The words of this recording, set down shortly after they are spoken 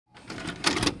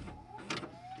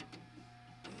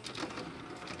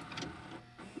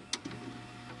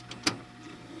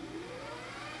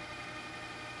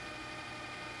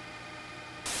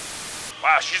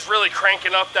Wow, she's really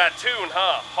cranking up that tune,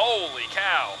 huh? Holy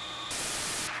cow.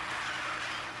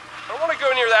 I don't want to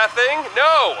go near that thing.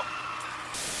 No!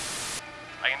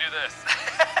 I can do this.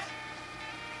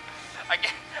 I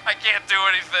can't do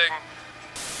anything.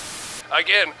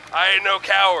 Again, I ain't no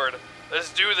coward.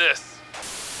 Let's do this.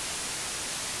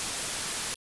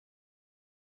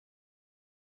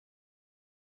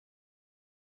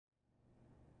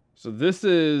 So this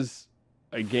is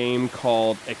a game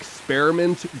called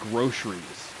Experiment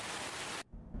Groceries.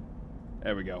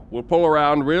 There we go. We'll pull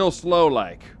around real slow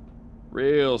like.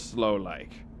 Real slow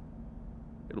like.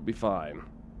 It'll be fine.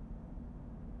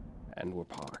 And we're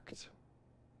parked.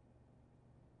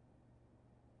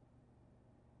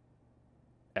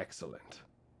 Excellent.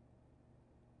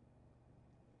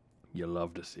 You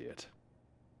love to see it.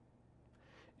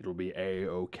 It'll be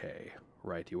A-okay.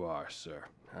 Right you are, sir.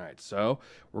 Alright, so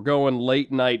we're going late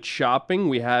night shopping.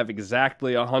 We have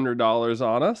exactly $100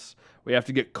 on us. We have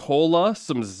to get cola,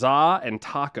 some za, and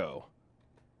taco.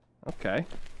 Okay.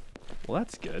 Well,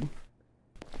 that's good.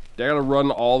 Do I gotta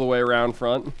run all the way around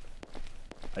front?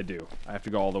 I do. I have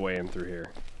to go all the way in through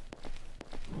here.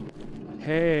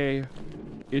 Hey,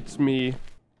 it's me.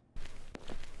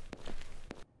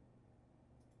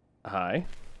 Hi.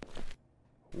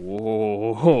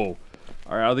 Whoa.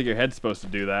 Alright, I don't think your head's supposed to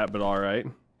do that, but alright.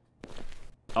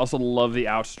 I also love the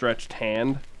outstretched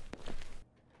hand.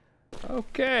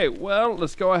 Okay, well,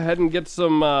 let's go ahead and get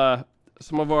some of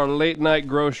our late night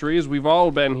groceries. We've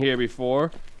all been here before.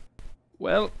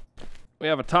 Well, we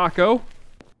have a taco.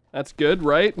 That's good,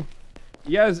 right?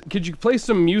 You guys, could you play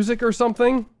some music or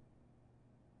something?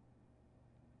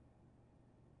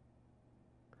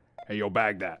 Hey, yo,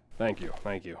 bag that. Thank you,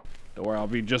 thank you. Don't worry, I'll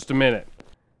be just a minute.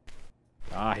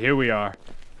 Ah, here we are.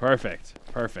 Perfect,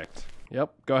 perfect.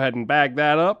 Yep, go ahead and bag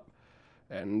that up.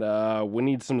 And we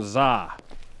need some za.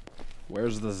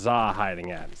 Where's the za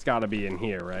hiding at? It's gotta be in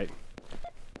here, right?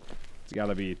 It's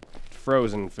gotta be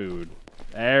frozen food.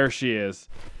 There she is.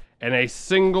 And a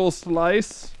single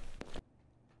slice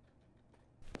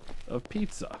of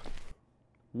pizza.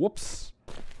 Whoops.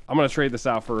 I'm gonna trade this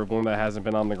out for one that hasn't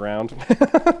been on the ground.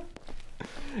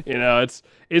 You know,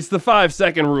 it's the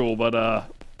 5-second rule, but I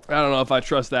don't know if I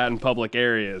trust that in public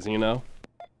areas, you know?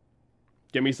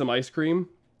 Get me some ice cream?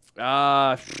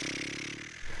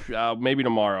 Maybe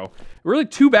tomorrow. Really,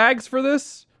 2 bags for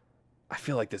this? I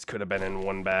feel like this could have been in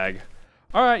 1 bag.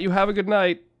 Alright, you have a good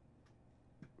night.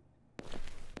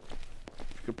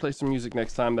 If you could play some music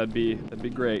next time, that'd be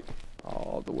great.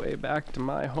 All the way back to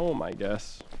my home, I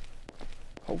guess.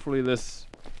 Hopefully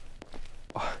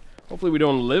we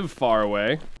don't live far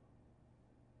away.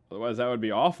 Otherwise, that would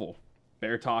be awful.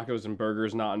 Bear tacos and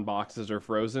burgers not in boxes are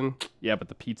frozen. Yeah, but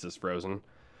the pizza's frozen.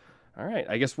 Alright,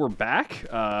 I guess we're back.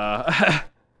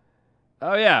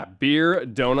 Oh yeah, beer,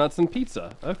 donuts, and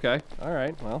pizza. Okay,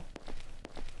 alright, well.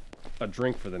 A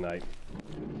drink for the night.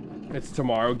 It's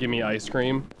tomorrow, give me ice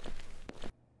cream.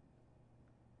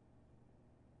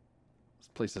 This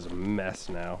place is a mess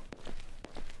now.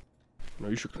 No,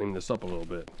 you should clean this up a little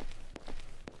bit.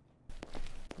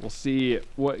 We'll see,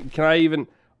 what, can I even...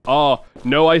 Oh,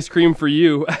 no ice cream for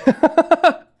you.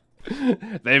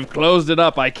 They've closed it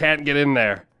up. I can't get in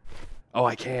there. Oh,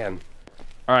 I can.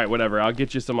 All right, whatever. I'll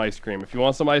get you some ice cream. If you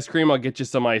want some ice cream, I'll get you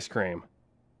some ice cream.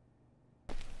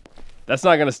 That's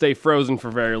not going to stay frozen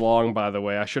for very long, by the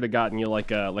way. I should have gotten you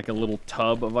like a little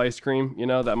tub of ice cream. You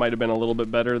know, that might have been a little bit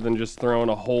better than just throwing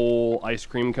a whole ice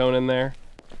cream cone in there.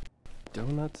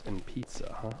 Donuts and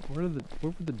pizza, huh? Where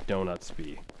would the donuts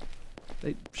be?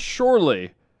 They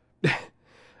surely...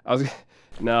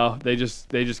 No, they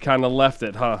just kind of left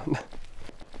it, huh?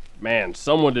 Man,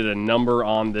 someone did a number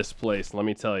on this place, let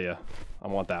me tell you. I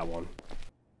want that one.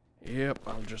 Yep,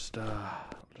 I'll just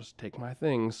take my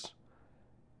things.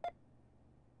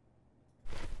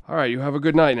 All right, you have a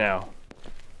good night now.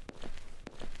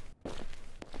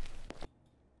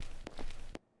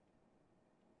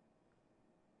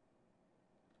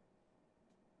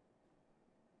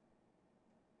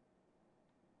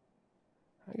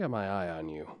 I got my eye on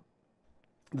you.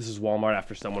 This is Walmart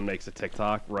after someone makes a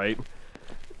TikTok, right?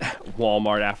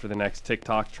 Walmart after the next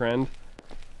TikTok trend.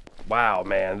 Wow,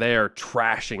 man, they are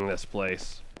trashing this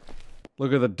place.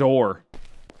 Look at the door.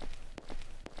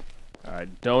 All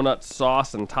right, donut,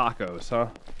 sauce, and tacos, huh?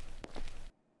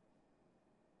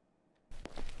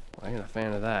 I ain't a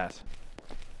fan of that.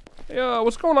 Hey,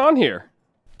 what's going on here?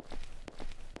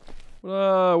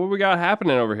 What we got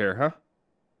happening over here, huh?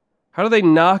 How do they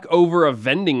knock over a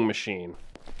vending machine?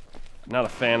 Not a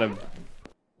fan of...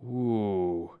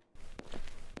 Ooh.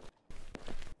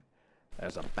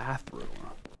 There's a bathroom.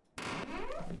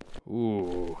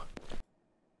 Ooh.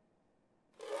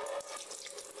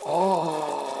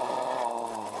 Oh,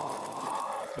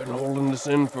 been holding this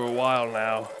in for a while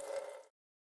now.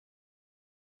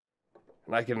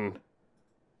 And I can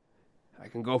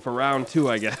go for round 2,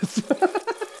 I guess.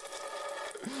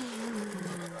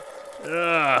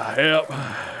 Yep.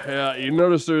 Yeah, you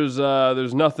notice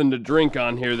there's nothing to drink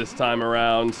on here this time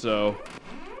around, so.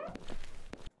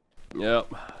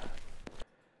 Yep.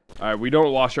 Alright, we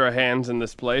don't wash our hands in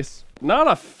this place. Not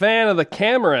a fan of the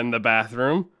camera in the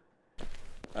bathroom.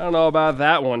 I don't know about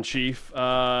that one, Chief.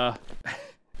 I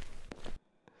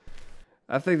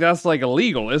think that's like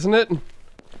illegal, isn't it?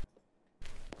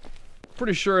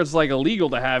 Pretty sure it's like illegal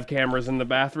to have cameras in the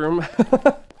bathroom.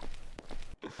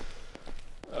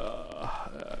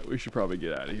 We should probably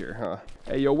get out of here, huh?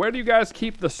 Hey, yo, where do you guys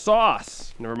keep the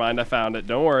sauce? Never mind, I found it.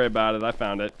 Don't worry about it, I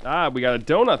found it. Ah, we got a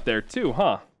donut there too,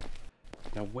 huh?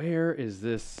 Now, where is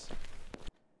this?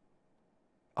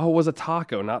 Oh, it was a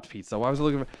taco, not pizza. Why was I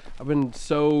looking for... I've been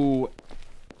so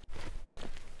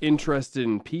interested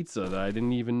in pizza that I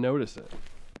didn't even notice it.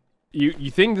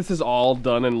 You think this is all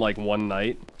done in like one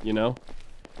night, you know?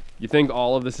 You think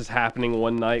all of this is happening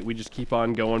one night? We just keep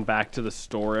on going back to the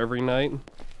store every night?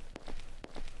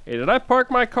 Hey, did I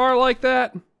park my car like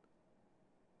that?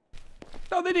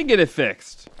 No, they did get it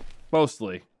fixed.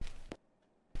 Mostly.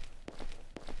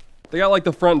 They got like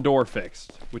the front door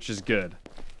fixed, which is good.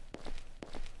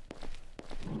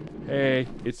 Hey,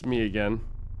 it's me again.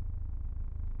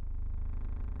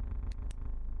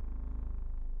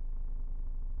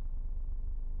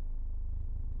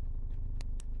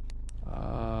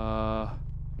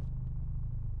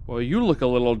 Well, you look a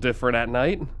little different at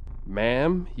night.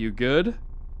 Ma'am, you good?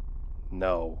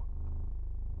 No.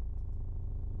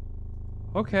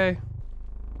 Okay.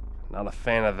 Not a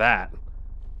fan of that.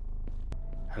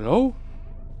 Hello?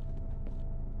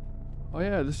 Oh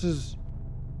yeah, this is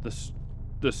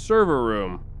the server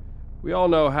room. We all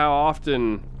know how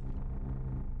often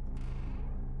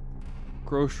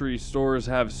grocery stores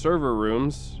have server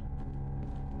rooms.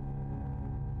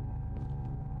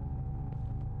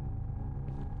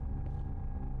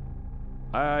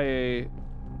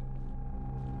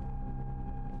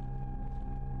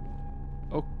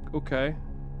 Okay.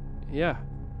 Yeah.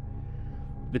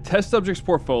 The test subject's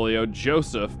portfolio,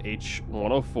 Joseph,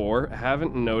 H104,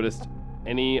 haven't noticed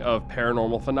any of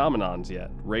paranormal phenomenons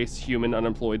yet. Race, human,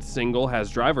 unemployed, single,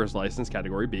 has driver's license,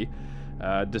 category B.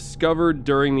 Discovered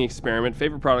during the experiment,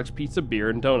 favorite products, pizza, beer,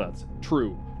 and donuts.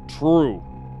 True.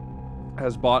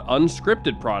 Has bought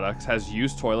unscripted products, has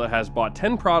used toilet, has bought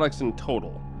 10 products in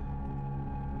total.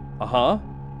 Uh-huh.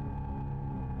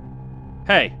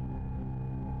 Hey.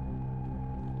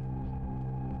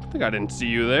 I think I didn't see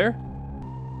you there.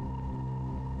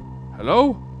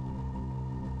 Hello?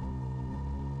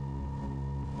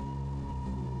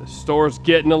 The store's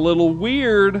getting a little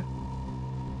weird.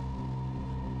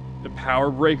 The power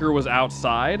breaker was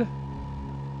outside?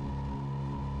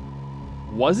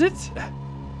 Was it?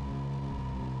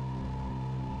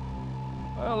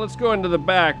 Well, let's go into the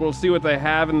back. We'll see what they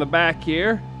have in the back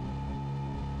here.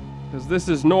 Because this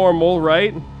is normal,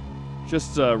 right?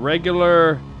 Just a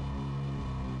regular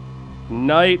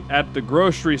night at the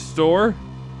grocery store.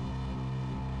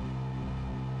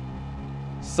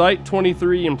 Site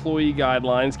 23 employee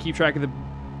guidelines. Keep track of the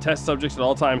test subjects at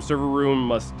all times. Server room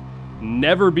must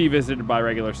never be visited by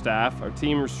regular staff. Our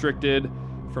team restricted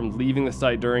from leaving the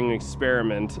site during the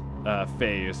experiment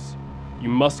phase. You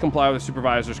must comply with the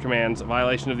supervisor's commands. A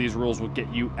violation of these rules will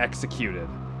get you executed.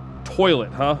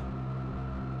 Toilet, huh?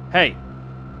 Hey.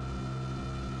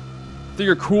 Think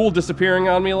you're cool disappearing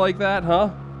on me like that,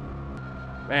 huh?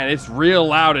 Man, it's real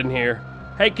loud in here.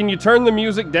 Hey, can you turn the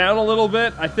music down a little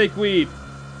bit? I think we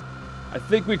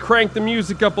cranked the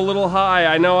music up a little high.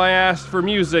 I know I asked for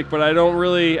music, but I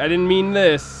didn't mean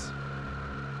this.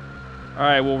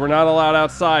 Alright, well, we're not allowed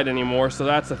outside anymore, so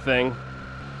that's a thing.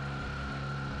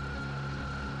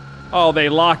 Oh, they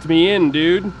locked me in,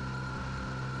 dude.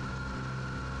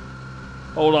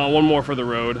 Hold on, one more for the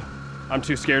road. I'm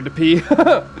too scared to pee.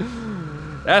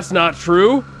 That's not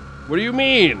true. What do you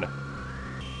mean?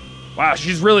 Wow,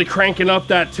 she's really cranking up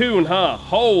that tune, huh?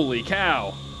 Holy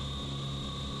cow.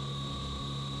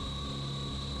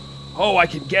 Oh, I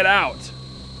can get out.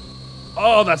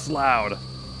 Oh, that's loud.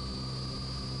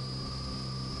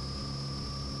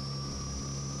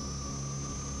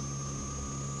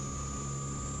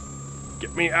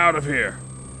 Get me out of here.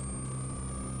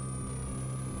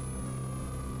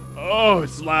 Oh,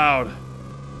 it's loud.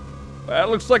 Well,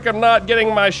 it looks like I'm not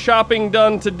getting my shopping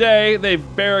done today. They've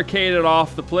barricaded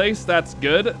off the place. That's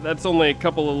good. That's only a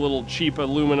couple of little cheap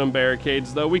aluminum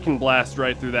barricades, though. We can blast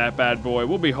right through that bad boy.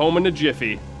 We'll be home in a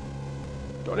jiffy.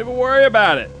 Don't even worry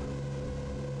about it.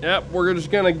 Yep, we're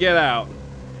just gonna get out.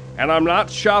 And I'm not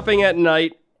shopping at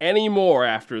night anymore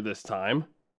after this time.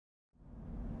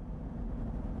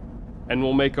 And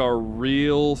we'll make our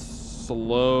real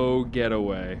slow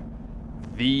getaway.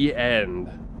 The end.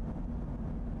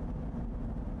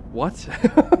 What?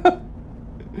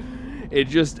 It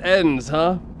just ends,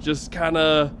 huh? Just kind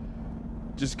of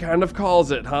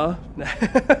calls it, huh?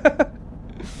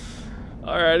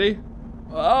 Alrighty.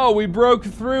 Oh, we broke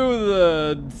through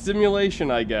the simulation,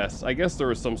 I guess. I guess there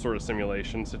was some sort of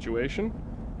simulation situation.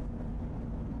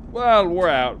 Well, we're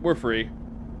out. We're free.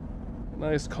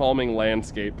 Nice calming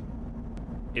landscape.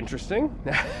 Interesting.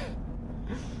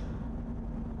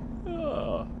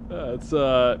 Oh, it's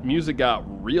music got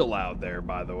real loud there,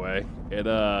 by the way. It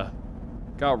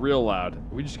got real loud.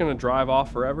 Are we just gonna drive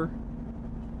off forever?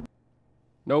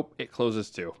 Nope, it closes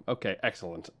too. Okay,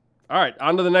 excellent. Alright,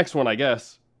 on to the next one, I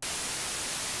guess.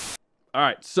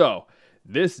 Alright, so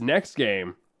this next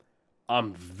game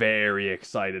I'm very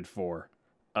excited for.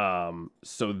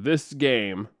 So this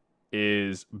game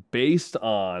is based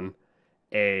on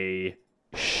a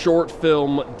short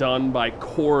film done by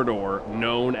Corridor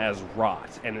known as Rot,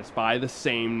 and it's by the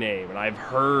same name, and I've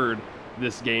heard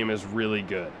this game is really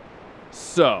good.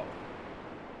 So,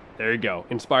 there you go.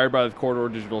 Inspired by the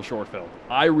Corridor digital short film.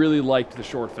 I really liked the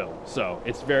short film, so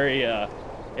it's very,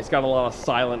 it's got a lot of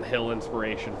Silent Hill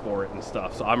inspiration for it and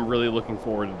stuff, so I'm really looking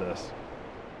forward to this.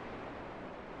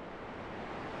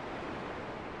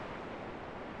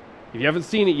 If you haven't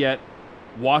seen it yet,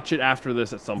 watch it after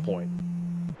this at some point.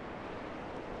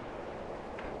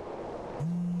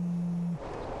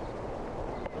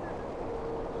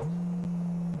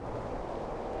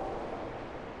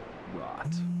 Rot.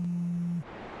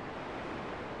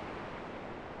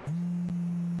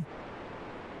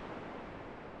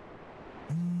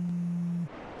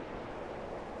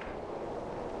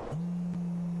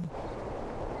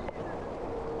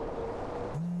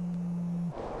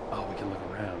 Oh, we can look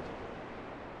around.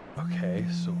 Okay,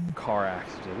 so car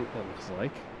accident, that looks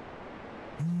like.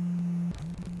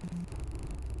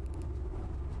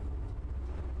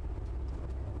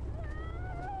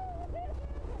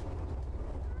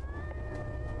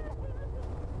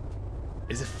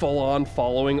 Is it full on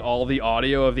following all the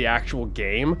audio of the actual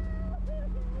game?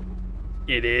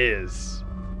 It is.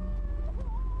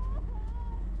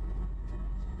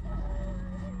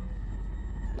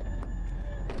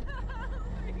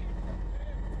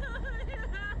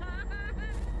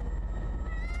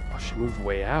 She moved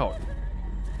way out.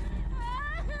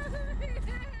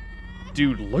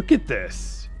 Dude, look at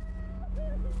this.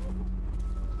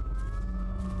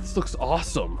 This looks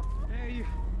awesome. Hey,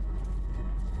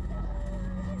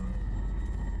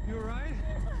 you alright?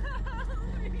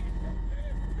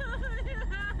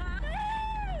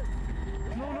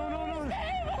 No.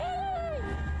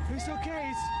 It's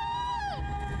okay.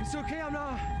 It's okay. I'm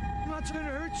not trying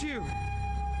to hurt you.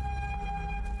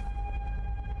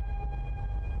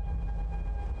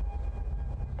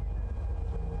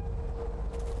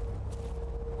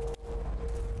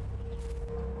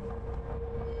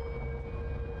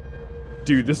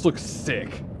 Dude, this looks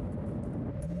sick.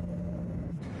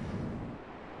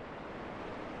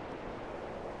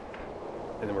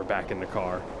 And then we're back in the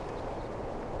car.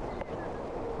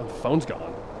 Oh, the phone's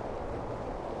gone.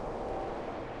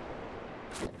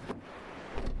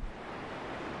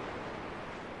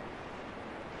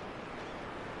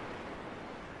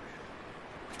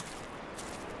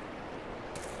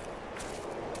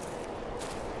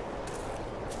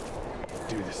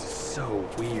 Dude, this is so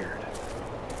weird.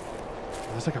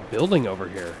 There's like a building over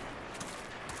here.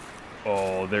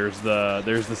 Oh, there's the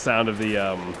sound of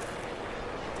the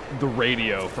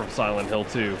radio from Silent Hill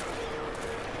 2.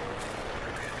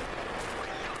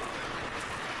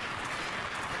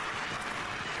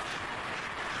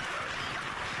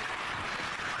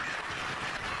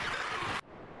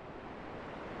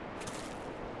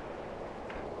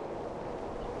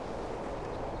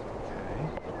 Okay.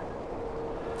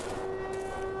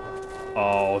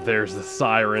 Oh, there's the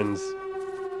sirens.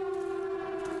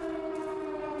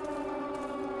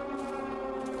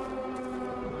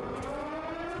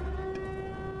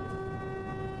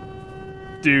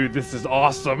 Dude, this is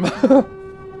awesome.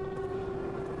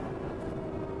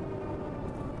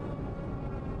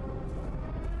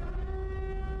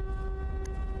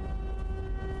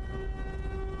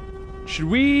 Should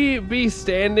we be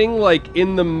standing, like,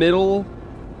 in the middle?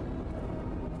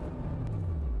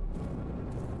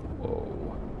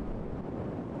 Whoa.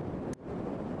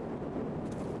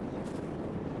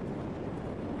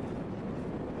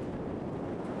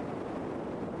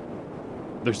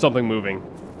 There's something moving.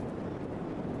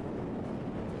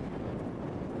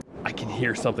 I can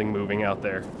hear something moving out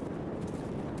there.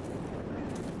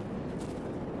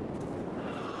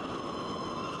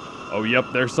 Oh, yep,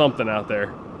 there's something out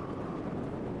there.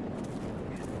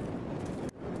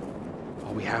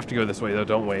 Oh, we have to go this way, though,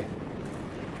 don't we?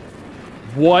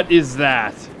 What is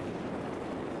that?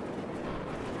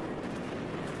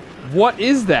 What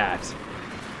is that?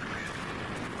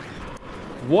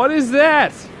 What is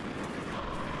that?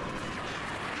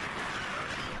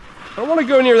 I don't want to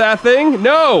go near that thing.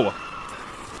 No!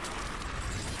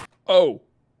 Oh.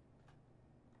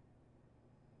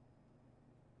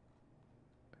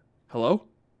 Hello?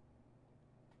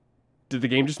 Did the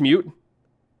game just mute?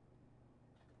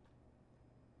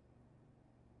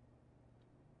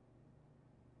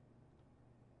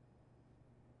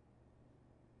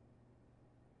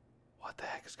 What the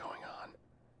heck is going on?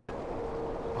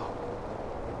 Oh.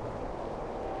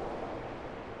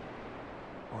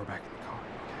 Oh, we're back in the car.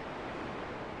 Okay.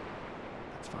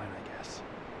 That's fine, I guess.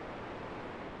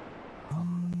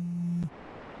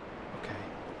 Okay.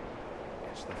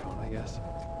 Answer the phone, I guess.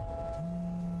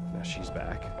 Now she's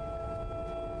back.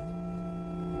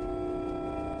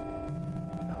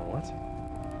 Oh, what?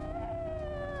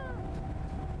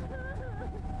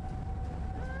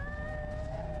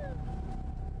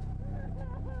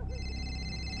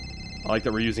 I like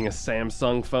that we're using a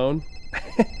Samsung phone.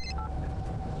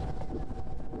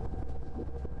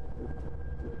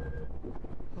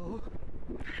 Oh,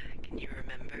 can you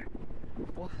remember?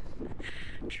 What?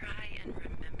 Try and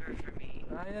remember for me.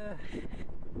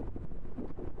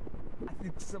 I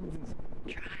think something's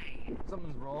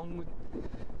wrong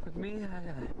with me.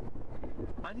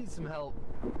 I need some help.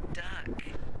 Duck.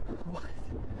 What?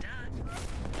 Duck.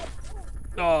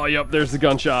 Oh, yep, there's the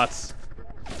gunshots.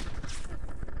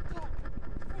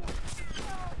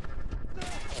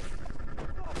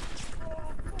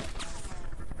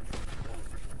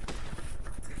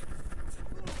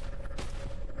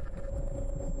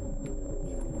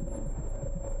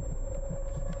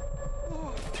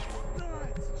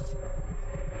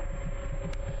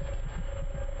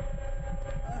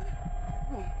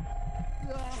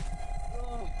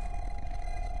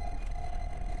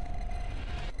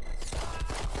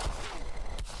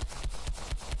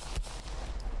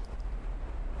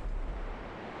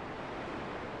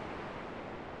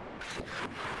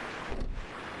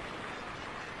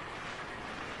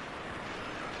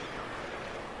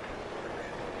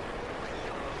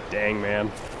 Dang, man.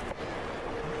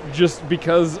 Just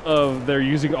because of they're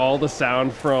using all the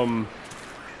sound from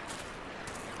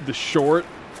the short,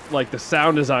 like the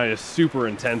sound design is super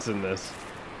intense in this.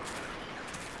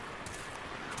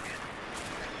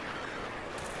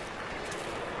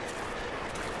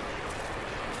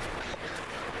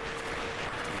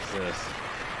 What's this?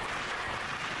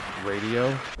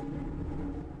 Radio?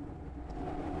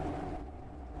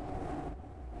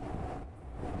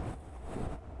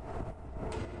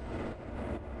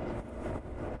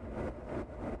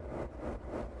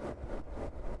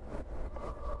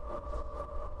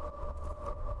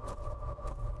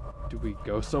 Do we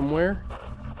go somewhere?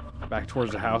 Back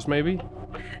towards the house, maybe?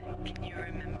 Can you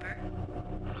remember?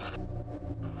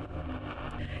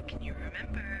 Can you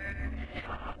remember?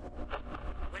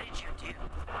 What did you do?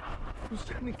 Who's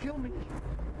trying to kill me?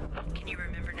 Can you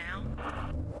remember now?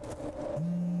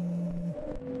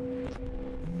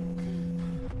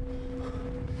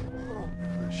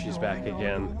 She's back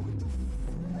again.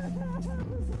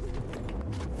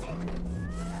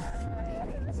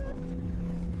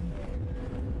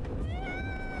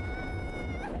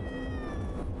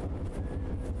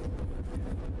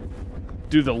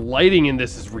 Dude, the lighting in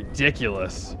this is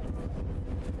ridiculous.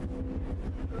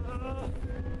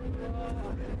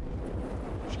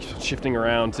 She keeps on shifting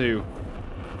around too.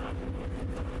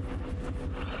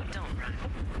 Don't run.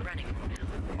 Running won't help.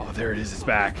 Oh, there it is. It's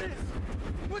back.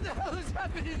 What the hell is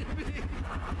happening to me?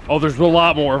 Oh, there's a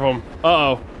lot more of them.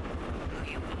 Uh-oh.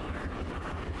 Who you are.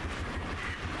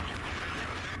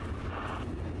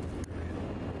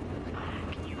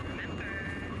 Can you remember?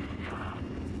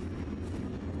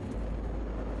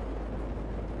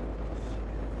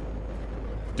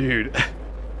 Dude.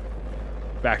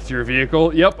 Back to your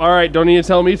vehicle. Yep, alright, don't need to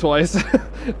tell me twice.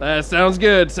 That sounds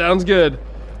good, sounds good.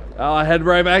 I'll head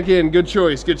right back in. Good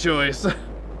choice, good choice. Shut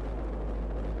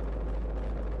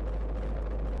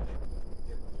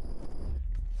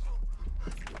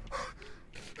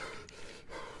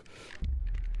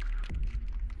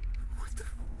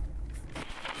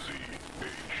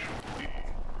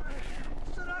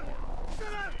up!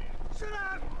 Shut up! Shut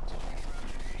up!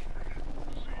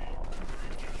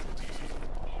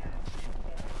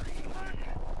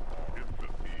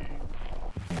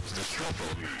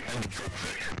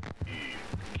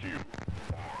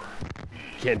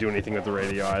 Can't do anything with the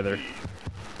radio either.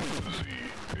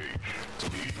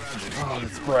 Oh,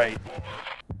 that's bright.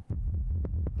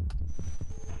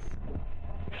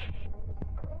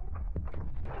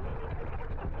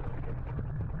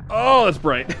 Oh, that's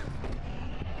bright.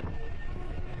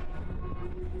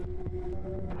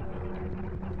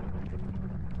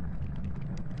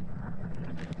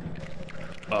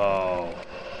 Oh.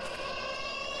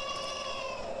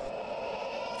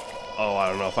 Oh, I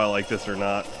don't know if I like this or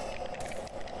not.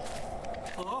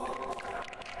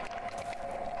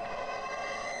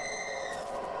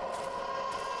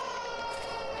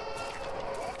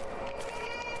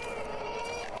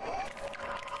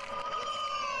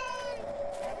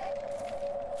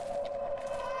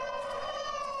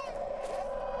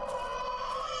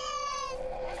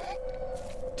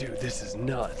 Dude, this is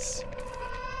nuts.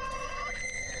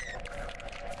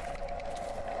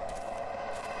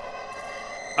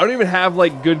 I don't even have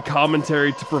like good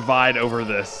commentary to provide over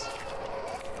this.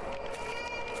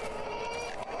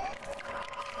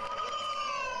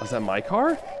 Was that my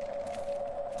car?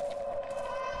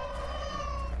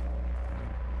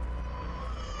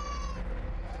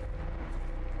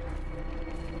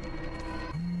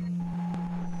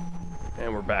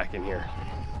 And we're back in here.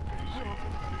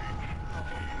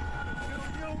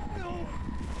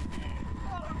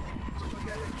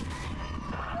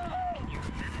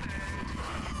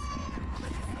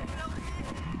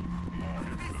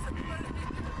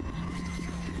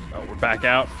 Oh, we're back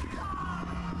out.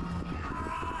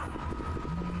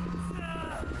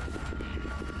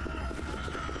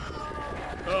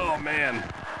 Oh, man.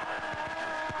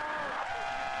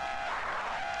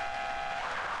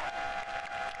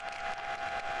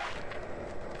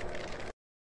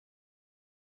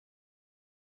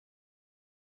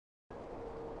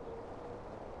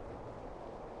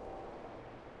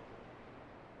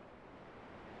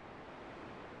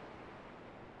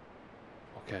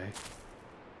 Okay.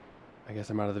 I guess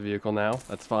I'm out of the vehicle now.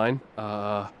 That's fine.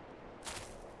 That's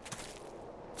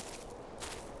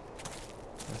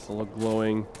a little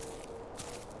glowing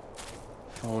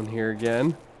phone here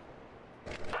again.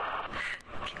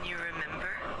 Can you remember?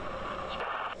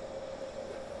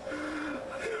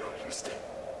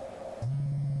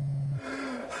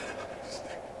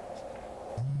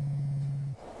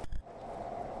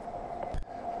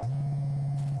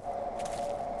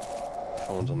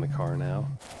 Phone's on the car now.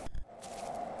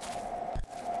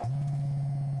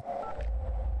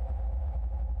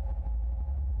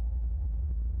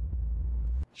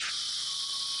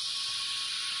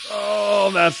 Oh,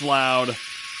 that's loud.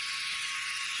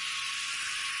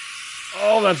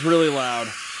 Oh, that's really loud.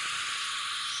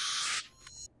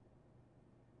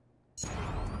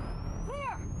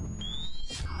 Clear! Stay with me.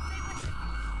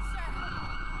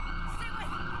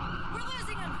 We're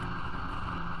losing him.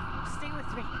 Stay with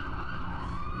me.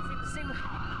 Stay with me.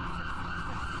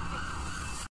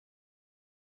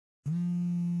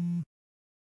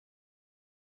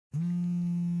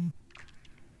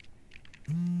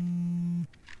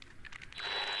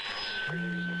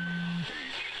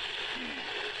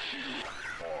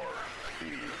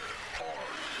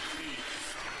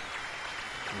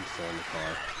 I'm still in the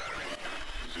car.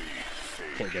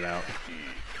 Can't get out.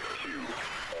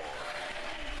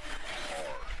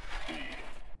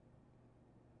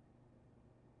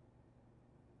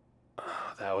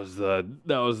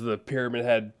 That was the pyramid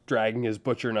head dragging his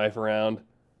butcher knife around.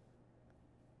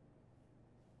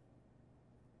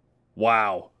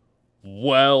 Wow.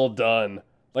 Well done.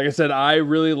 Like I said, I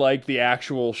really like the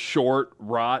actual short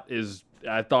rot.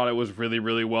 I thought it was really,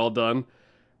 really well done.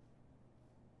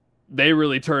 They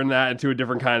really turned that into a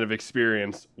different kind of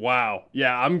experience. Wow.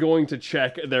 Yeah, I'm going to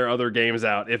check their other games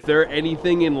out. If they're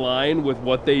anything in line with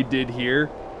what they did here,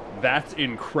 that's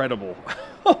incredible.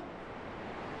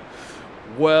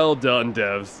 Well done,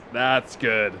 devs. That's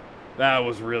good. That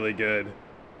was really good.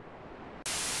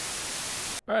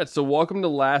 Alright, so welcome to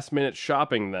Last Minute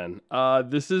Shopping then.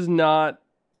 This is not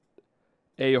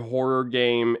a horror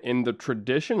game in the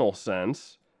traditional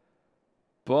sense,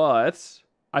 but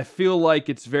I feel like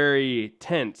it's very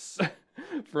tense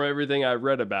from everything I've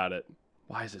read about it.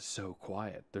 Why is it so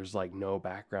quiet? There's like no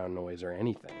background noise or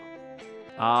anything.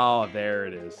 Oh, there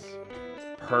it is.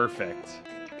 Perfect.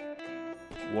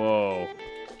 Whoa.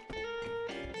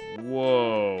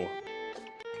 Whoa.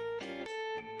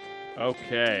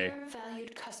 Okay.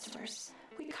 Valued customers,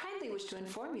 we kindly wish to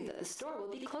inform you that the store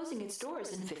will be closing its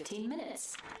doors in 15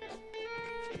 minutes.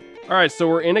 Alright, so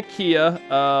we're in IKEA.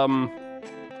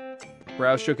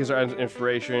 Browse showcase our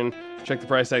inspiration. Check the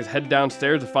price tags. Head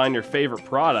downstairs to find your favorite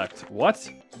product. What?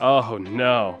 Oh,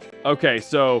 no. Okay,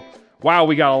 so, wow,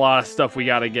 we got a lot of stuff we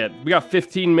gotta get. We got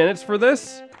 15 minutes for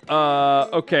this?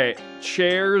 Okay.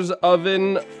 Chairs,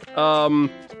 oven,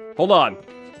 hold on.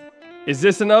 Is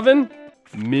this an oven?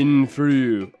 Min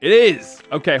fru. It is!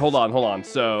 Okay, hold on.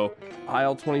 So,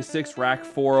 aisle 26, rack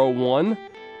 401.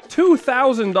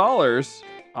 $2,000.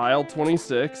 Aisle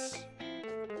 26.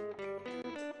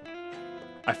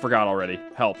 I forgot already.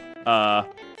 Help.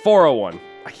 401.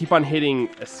 I keep on hitting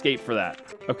escape for that.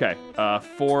 Okay,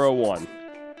 401.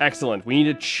 Excellent. We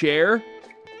need a chair.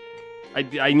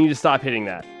 I need to stop hitting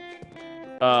that.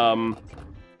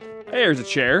 There's a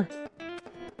chair.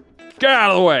 Get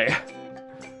out of the way.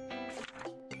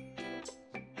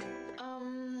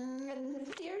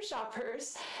 Dear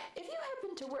shoppers, if you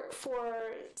happen to work for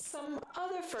some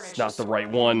other furniture It's not the store right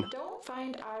one. and don't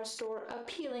find our store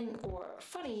appealing or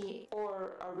funny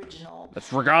or original,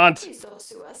 That's Regant. please don't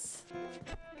sue us.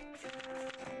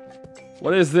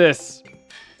 What is this?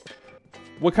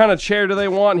 What kind of chair do they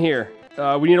want here?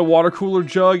 We need a water cooler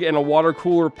jug and a water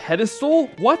cooler pedestal?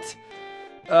 What?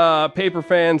 Paper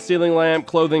fan, ceiling lamp,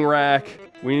 clothing rack.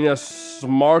 We need a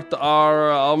smart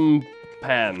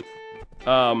pan.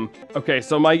 Okay,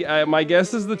 so my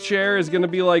guess is the chair is gonna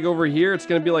be like over here. It's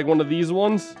gonna be like one of these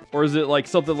ones, or is it like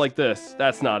something like this?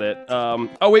 That's not it.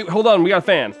 Oh wait, hold on. We got a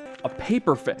fan. A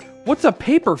paper fan. What's a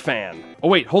paper fan? Oh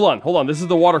wait, hold on. This is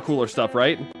the water cooler stuff,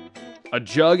 right? A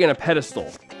jug and a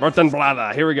pedestal.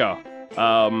 Blada. Here we go.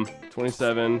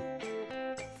 27,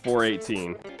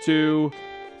 418,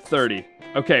 230.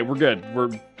 Okay, we're good.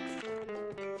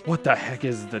 What the heck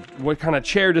is what kind of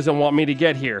chair doesn't want me to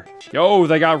get here? Yo,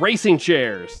 they got racing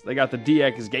chairs. They got the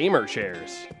DX gamer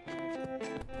chairs.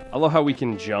 I love how we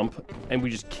can jump and we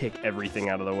just kick everything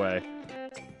out of the way.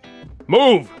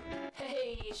 Move!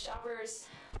 Hey, shoppers.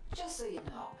 Just so you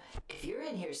know, if you're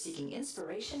in here seeking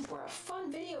inspiration for a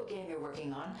fun video game you're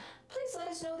working on, please let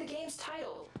us know the game's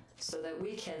title so that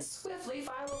we can swiftly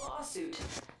file a lawsuit.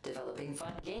 Developing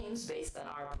fun games based on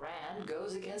our brand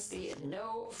goes against the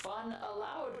no fun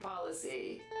allowed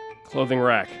policy. Clothing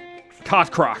rack.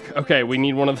 Cot crock. Okay, we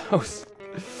need one of those.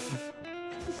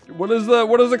 What does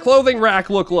the clothing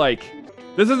rack look like?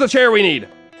 This is the chair we need.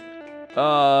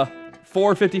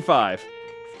 455.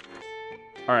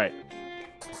 All right.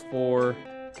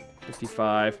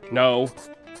 455. No.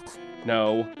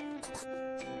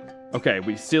 Okay,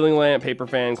 we ceiling lamp, paper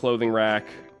fan, clothing rack.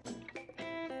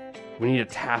 We need a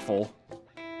taffel.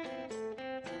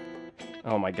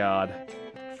 Oh my god.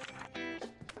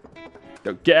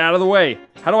 Yo, get out of the way.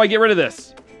 How do I get rid of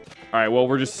this? All right, well,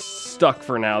 we're just stuck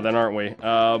for now then, aren't we?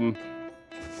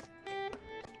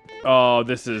 Oh,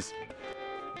 this is...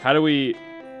 How do we...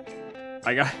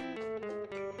 I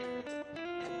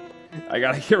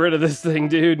gotta get rid of this thing,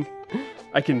 dude.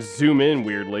 I can zoom in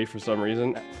weirdly for some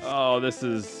reason. Oh, this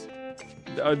is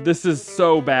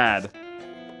so bad.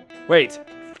 Wait.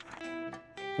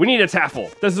 We need a taffel.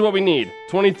 This is what we need.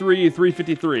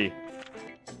 23,353.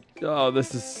 Oh,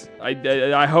 this is...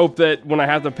 I hope that when I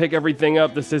have to pick everything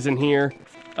up, this isn't here.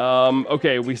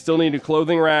 Okay, we still need a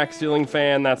clothing rack, ceiling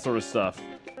fan, that sort of stuff.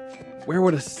 Where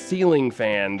would a ceiling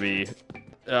fan be?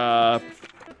 Alright,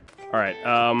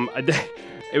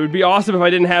 it would be awesome if I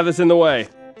didn't have this in the way.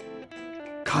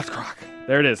 Cot crock.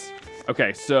 There it is.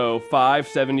 Okay, so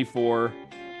 574,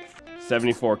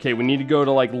 74. Okay, we need to go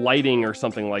to like lighting or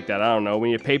something like that. I don't know.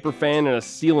 We need a paper fan and a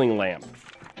ceiling lamp.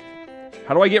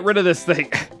 How do I get rid of this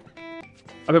thing?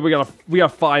 I bet we gotta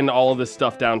find all of this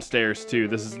stuff downstairs too.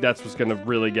 That's what's gonna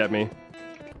really get me.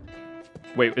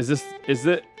 Wait, is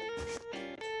it?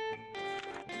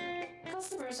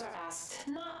 Customers are asked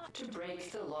not to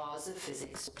break the laws of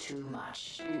physics too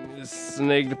much.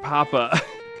 Snagged Papa.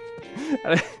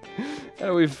 I don't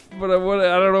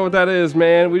know what that is,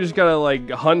 man. We just gotta like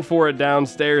hunt for it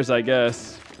downstairs, I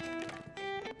guess.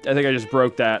 I think I just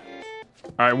broke that.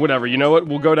 All right, whatever. You know what?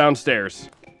 We'll go downstairs.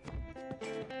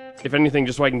 If anything,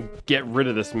 just so I can get rid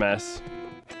of this mess.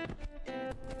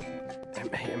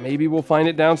 Maybe we'll find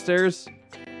it downstairs.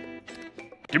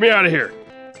 Get me out of here.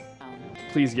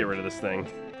 Please get rid of this thing.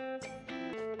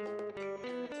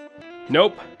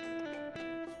 Nope.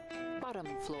 Bottom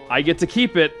floor. I get to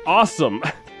keep it. Awesome.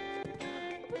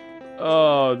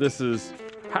 Oh, this is...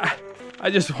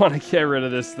 I just want to get rid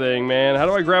of this thing, man. How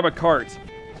do I grab a cart?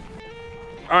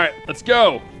 Alright, let's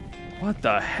go. What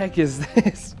the heck is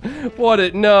this?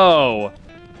 No.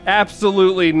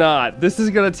 Absolutely not. This is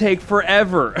gonna take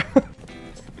forever.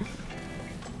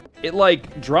 It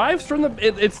like drives from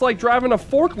the... It's like driving a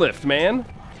forklift, man.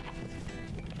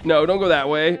 No, don't go that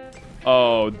way.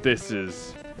 Oh, this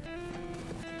is...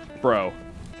 Bro.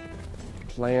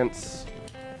 Plants.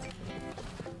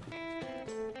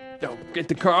 Don't get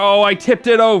the car. Oh, I tipped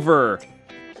it over.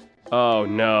 Oh,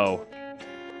 no.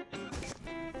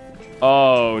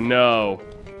 Oh, no.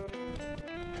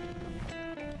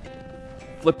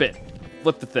 Flip it.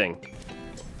 Flip the thing.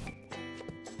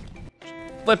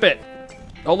 Flip it.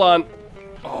 Hold on.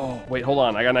 Oh, wait, hold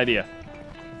on. I got an idea.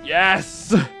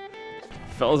 Yes!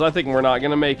 Fellas, I think we're not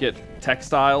gonna make it.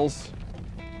 Textiles.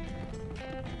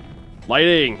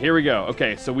 Lighting. Here we go.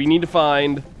 Okay, so we need to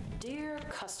find... Dear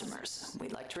customers,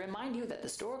 we'd like to remind you that the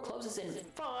store closes in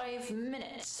 5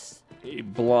 minutes. a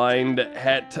blind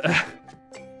het.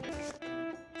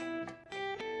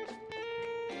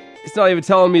 It's not even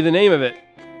telling me the name of it.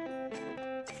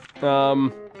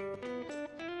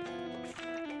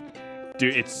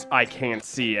 Dude, I can't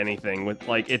see anything with,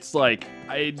 like, I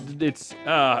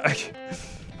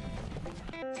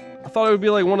thought it would be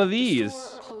like one of these.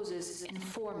 Closes in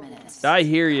 4 minutes. I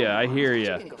hear ya, You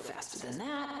can go faster than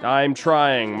that. I'm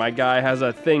trying. My guy has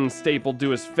a thing stapled to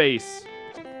his face.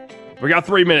 We got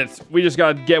 3 minutes. We just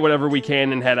gotta get whatever we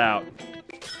can and head out.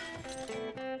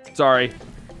 Sorry.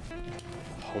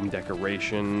 Home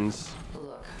decorations.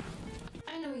 Look,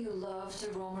 I know you love to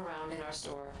roam around in our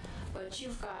store, but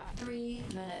you've got 3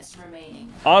 minutes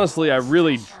remaining. Honestly, I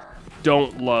really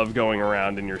don't love going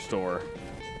around in your store.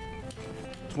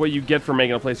 It's what you get for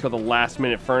making a place called the Last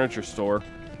Minute Furniture Store.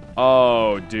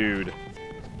 Oh, dude.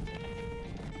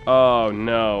 Oh,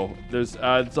 no. There's,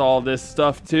 it's all this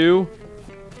stuff, too?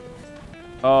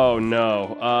 Oh,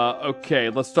 no. Okay,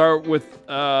 let's start with,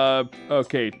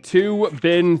 okay, 2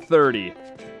 bin 30.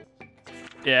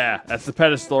 Yeah, that's the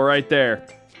pedestal right there.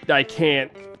 I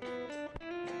can't.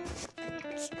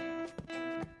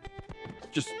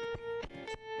 Just...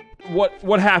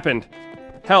 What happened?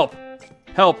 Help.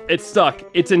 Help, it's stuck.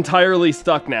 It's entirely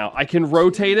stuck now. I can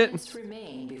rotate it.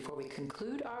 Remain before we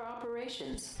conclude our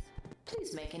operations.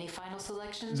 Please make any final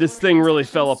selections. This thing really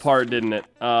fell apart, didn't it?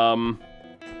 I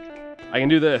can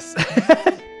do this.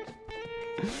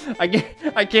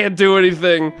 I can't do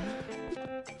anything.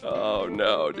 Oh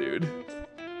no, dude.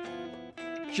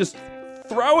 Just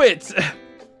throw it.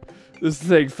 This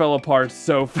thing fell apart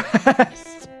so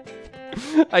fast.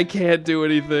 I can't do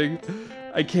anything.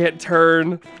 I can't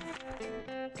turn.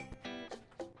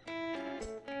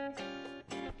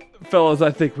 Fellas,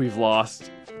 I think we've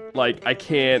lost. Like, I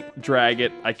can't drag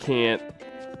it. I can't.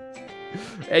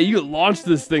 Hey, you launched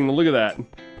this thing. Look at that.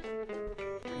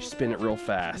 You spin it real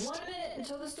fast. 1 minute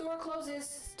until the store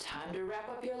closes. Time to wrap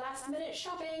up your last minute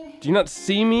shopping. Do you not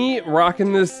see me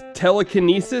rocking this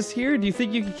telekinesis here? Do you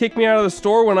think you can kick me out of the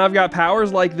store when I've got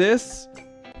powers like this?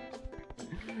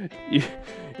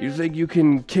 You think you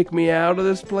can kick me out of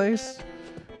this place?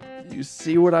 You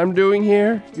see what I'm doing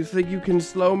here? You think you can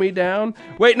slow me down?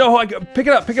 Wait, no, pick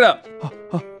it up, pick it up.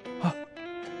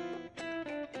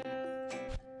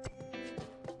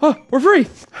 We're free.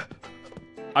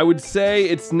 I would say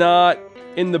it's not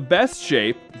in the best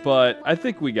shape, but I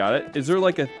think we got it. Is there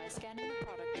like a... Scanning the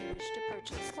product you wish to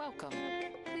purchase. Welcome.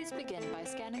 Please begin by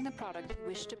scanning the product you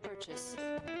wish to purchase.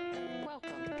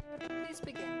 Welcome. Please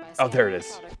begin by scanning Oh, there it is.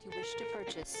 the product you wish to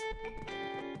purchase.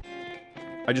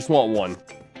 I just want one.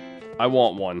 I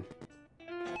want one.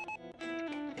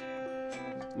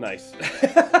 Nice.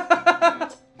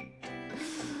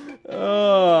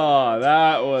 Oh,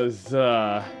 that was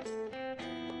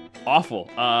awful.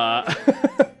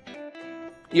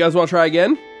 You guys want to try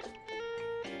again?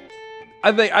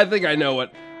 I think I know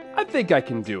it. I think I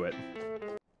can do it.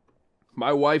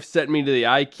 My wife sent me to the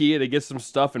IKEA to get some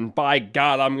stuff, and by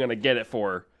God, I'm gonna get it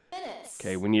for her.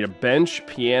 Okay, we need a bench,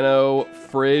 piano,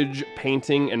 fridge,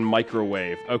 painting, and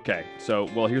microwave. Okay, so,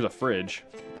 well, here's a fridge.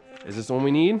 Is this the one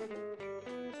we need?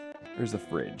 Where's the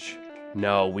fridge?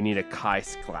 No, we need a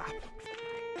Kai-Sklap.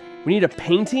 We need a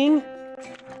painting?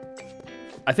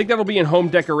 I think that'll be in home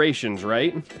decorations,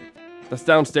 right? That's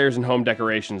downstairs in home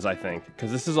decorations, I think.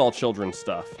 Because this is all children's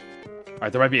stuff.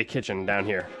 Alright, there might be a kitchen down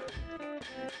here.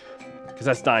 Because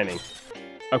that's dining.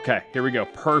 Okay, here we go.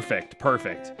 Perfect,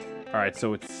 perfect. Alright,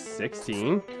 so it's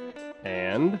 16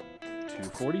 and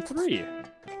 243.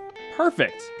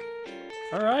 Perfect.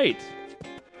 Alright.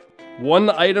 1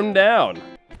 item down.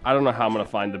 I don't know how I'm going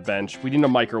to find the bench. We need a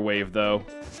microwave, though.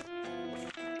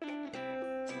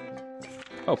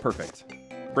 Oh, perfect.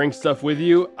 Bring stuff with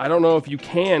you. I don't know if you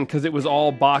can, because it was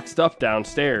all boxed up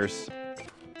downstairs.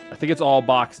 I think it's all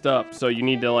boxed up, so you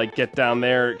need to, like, get down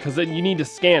there, because then you need to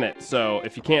scan it. So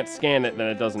if you can't scan it, then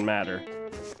it doesn't matter.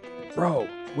 Bro,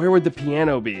 where would the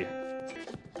piano be?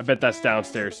 I bet that's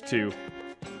downstairs, too.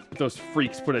 Those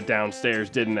freaks put it downstairs,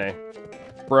 didn't they?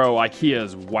 Bro, IKEA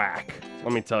is whack.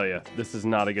 Let me tell you, this is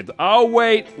not a good... Oh,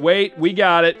 wait, we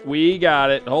got it. We got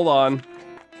it. Hold on.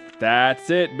 That's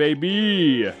it,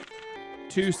 baby.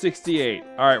 268.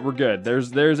 All right, we're good.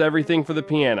 There's everything for the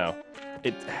piano.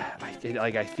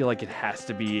 I feel like it has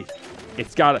to be.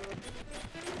 It's gotta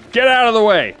get out of the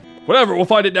way. Whatever, we'll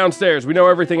find it downstairs. We know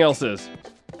everything else is.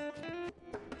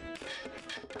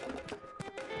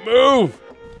 Move.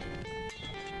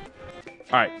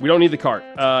 All right, we don't need the cart.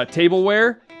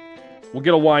 Tableware. We'll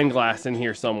get a wine glass in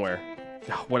here somewhere.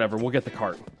 Whatever, we'll get the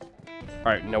cart. All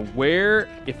right, now where,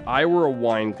 if I were a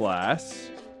wine glass...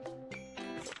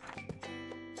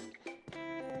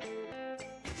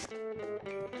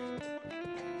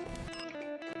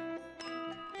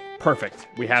 Perfect,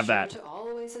 we have that. To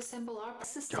always assemble our Oh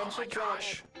existential my dread.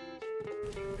 gosh.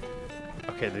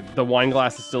 Okay, the wine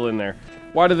glass is still in there.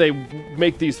 Why do they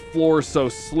make these floors so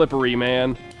slippery,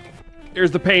 man?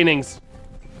 Here's the paintings.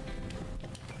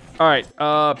 All right,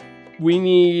 we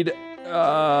need,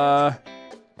 Grund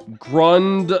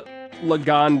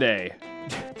Lagande.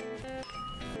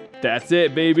 That's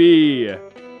it, baby.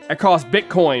 That costs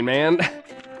Bitcoin, man.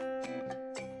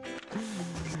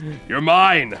 You're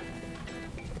mine.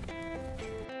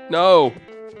 No.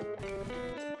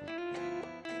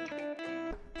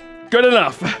 Good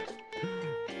enough.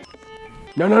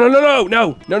 No, no, no, no, no,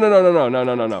 no, no, no, no, no, no, no,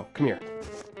 no, no, no. Come here.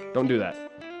 Don't do that.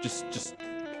 Just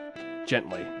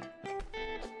gently.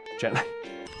 Gently.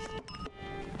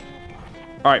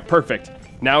 All right, perfect.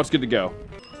 Now it's good to go.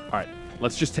 All right,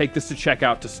 let's just take this to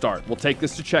checkout to start. We'll take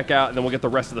this to checkout, and then we'll get the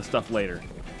rest of the stuff later.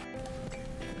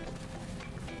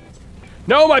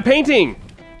 No, my painting!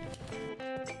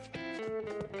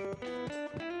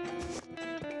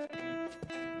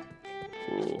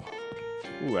 Ooh,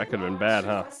 ooh, that could have been bad,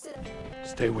 huh?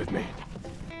 Stay with me.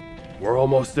 We're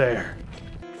almost there.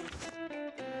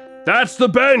 That's the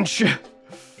bench!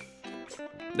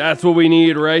 That's what we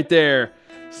need right there.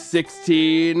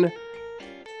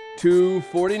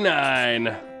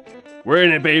 16,249. We're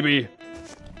in it, baby.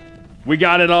 We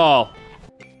got it all.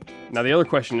 Now the other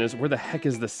question is, where the heck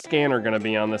is the scanner gonna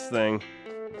be on this thing?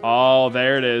 Oh,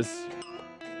 there it is.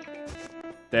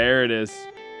 There it is.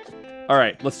 All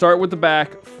right, let's start with the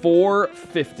back.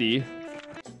 450.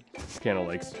 Piano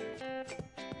legs.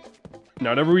 Now,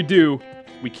 whatever we do,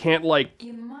 we can't like...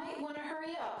 You might want to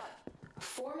hurry up.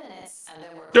 4 minutes, and then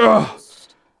we're Ugh.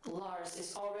 closed. Lars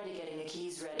is already getting the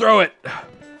keys ready. Throw it. All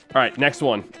right, next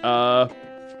one.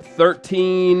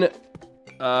 13,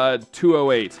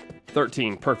 208.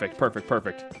 13, perfect, perfect,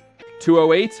 perfect.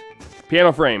 208,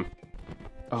 piano frame.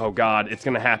 Oh God, it's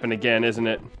gonna happen again, isn't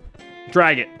it?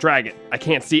 Drag it, drag it. I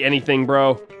can't see anything,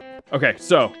 bro. Okay,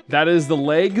 so that is the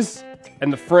legs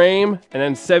and the frame, and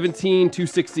then 17,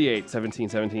 268. 17,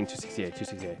 268,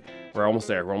 268. We're almost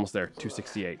there,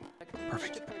 268.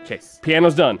 Perfect. Okay,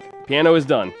 piano's done. Piano is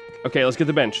done. Okay, let's get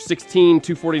the bench. 16,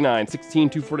 249, 16,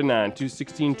 249,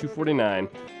 16, 249.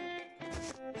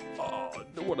 Oh,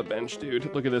 what a bench,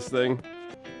 dude. Look at this thing.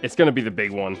 It's gonna be the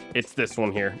big one. It's this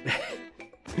one here.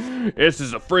 This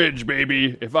is a fridge,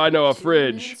 baby. If I know a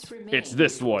fridge, it's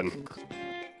this one.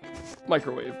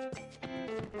 Microwave.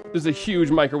 This is a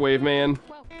huge microwave, man.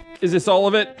 Is this all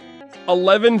of it?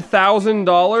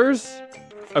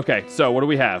 $11,000? Okay, so what do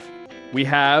we have? We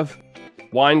have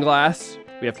wine glass.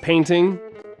 We have painting.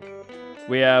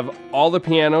 We have all the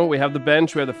piano. We have the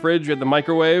bench. We have the fridge. We have the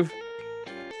microwave.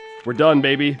 We're done,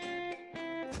 baby.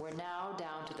 We're now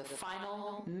down to the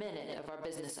final minute of our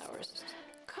business hours.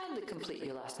 Kindly complete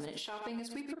your last-minute shopping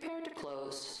as we prepare to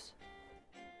close.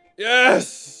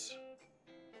 Yes!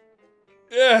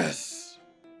 Yes!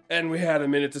 And we had a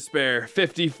minute to spare.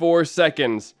 54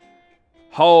 seconds.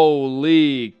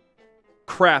 Holy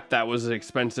crap, that was an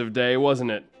expensive day,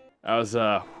 wasn't it? That was,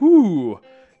 whew.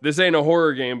 This ain't a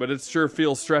horror game, but it sure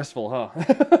feels stressful, huh?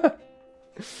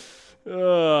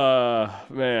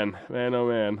 Man, oh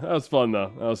man. That was fun,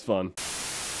 though. That was fun.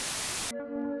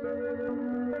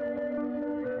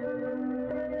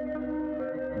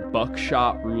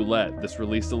 Buckshot Roulette. This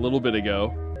released a little bit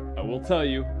ago. I will tell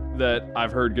you that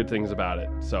I've heard good things about it,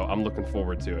 so I'm looking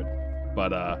forward to it.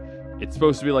 But it's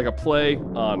supposed to be like a play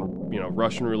on, you know,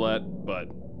 Russian roulette, but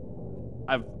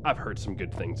I've heard some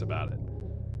good things about it.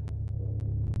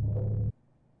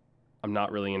 I'm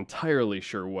not really entirely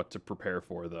sure what to prepare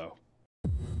for, though.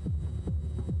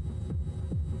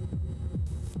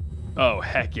 Oh,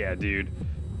 heck yeah, dude.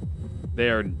 They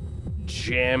are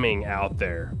jamming out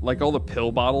there. Like all the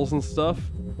pill bottles and stuff.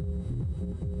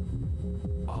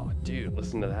 Oh, dude,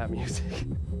 listen to that music.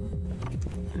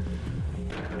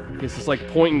 Guess it's like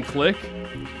point and click.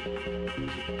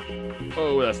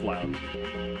 Oh, that's loud.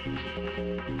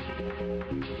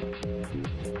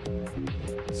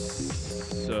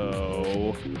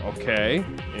 So, okay,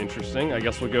 interesting. I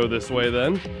guess we'll go this way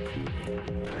then.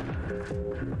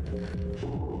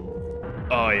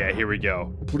 Oh yeah, here we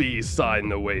go. Please sign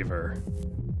the waiver.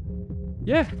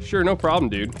 Yeah, sure, no problem,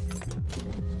 dude.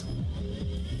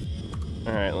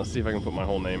 Alright, let's see if I can put my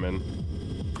whole name in.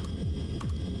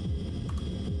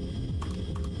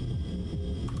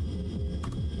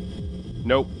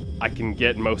 Nope, I can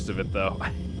get most of it, though.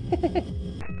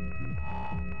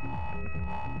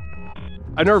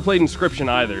 I've never played Inscription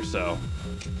either, so...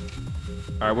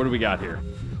 Alright, what do we got here?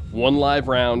 1 live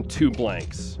round, 2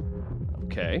 blanks.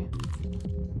 Okay.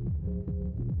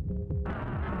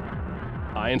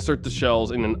 I insert the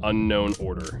shells in an unknown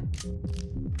order.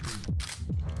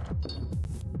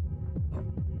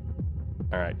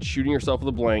 Alright, shooting yourself with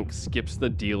a blank skips the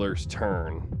dealer's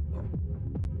turn.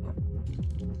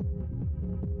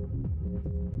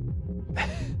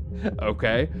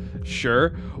 Okay,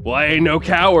 sure. Well, I ain't no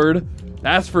coward.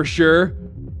 That's for sure.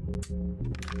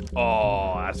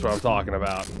 Oh, that's what I'm talking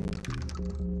about.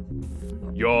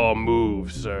 Your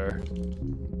move, sir.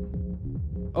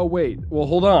 Oh, wait. Well,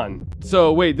 hold on.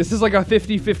 So, wait, this is like a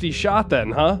 50-50 shot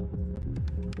then, huh?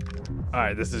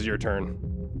 Alright, this is your turn.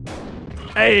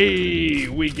 Hey,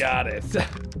 we got it.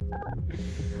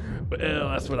 Well,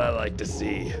 that's what I like to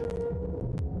see.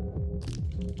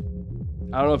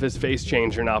 I don't know if his face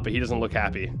changed or not, but he doesn't look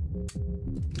happy.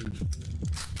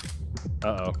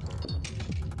 Uh-oh.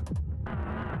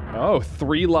 Oh,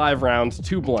 3 live rounds,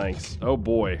 2 blanks. Oh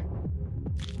boy.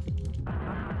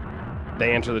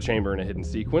 They enter the chamber in a hidden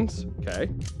sequence. Okay.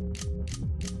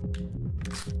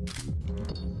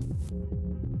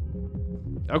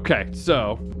 Okay,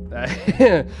 so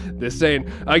this ain't,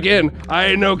 again, I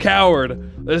ain't no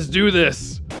coward. Let's do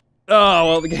this. Oh,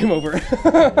 well, the game over.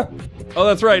 Oh,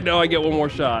 that's right. No, I get 1 more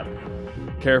shot.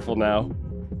 Careful now.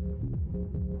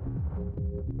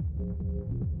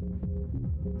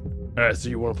 Alright, so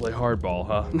you want to play hardball,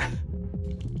 huh?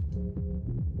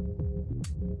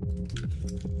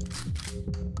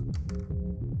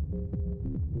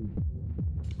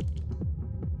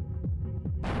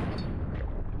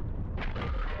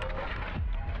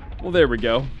 Well, there we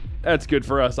go. That's good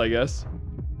for us, I guess.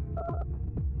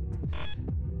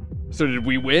 So did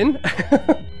we win?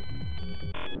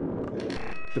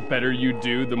 The better you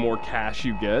do, the more cash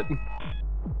you get.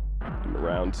 In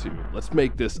round 2. Let's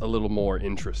make this a little more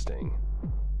interesting.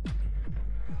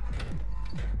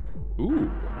 Ooh.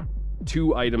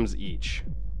 2 items each.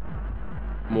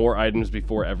 More items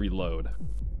before every load.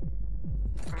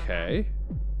 Okay.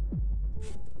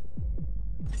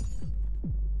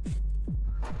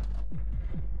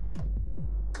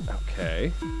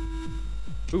 Okay.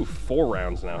 Ooh, 4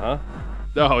 rounds now, huh?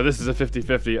 Oh, this is a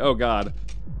 50-50. Oh, God.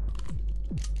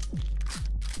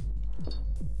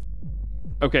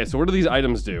 Okay, so what do these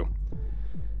items do?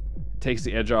 Takes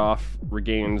the edge off,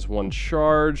 regains 1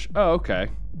 charge. Oh, okay.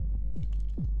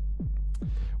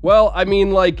 Well, I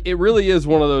mean, like, it really is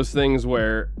one of those things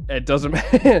where it doesn't...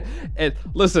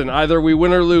 Listen, either we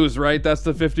win or lose, right? That's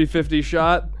the 50-50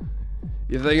 shot.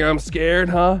 You think I'm scared,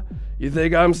 huh? You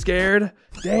think I'm scared?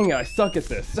 Dang it, I suck at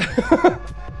this.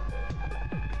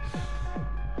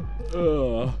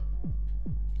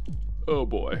 Oh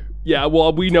boy. Yeah,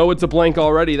 well, we know it's a blank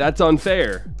already. That's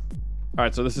unfair. All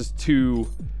right, so this is 2.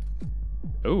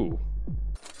 Ooh.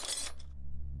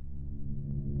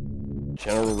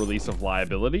 General release of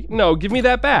liability? No, give me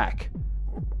that back.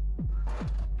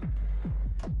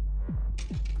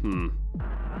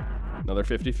 Another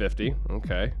 50-50.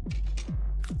 Okay.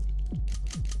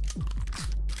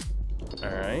 All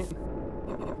right.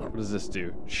 What does this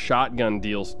do? Shotgun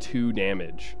deals 2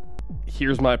 damage.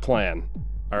 Here's my plan.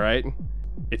 All right.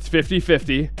 It's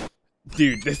 50-50.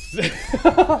 Dude, this...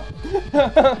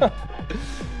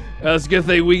 That's a good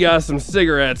thing we got some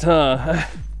cigarettes, huh?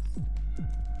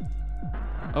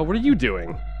 Oh, what are you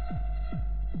doing?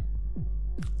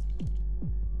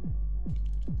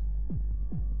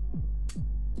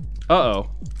 Uh-oh.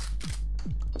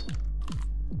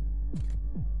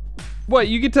 What,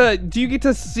 you get to... Do you get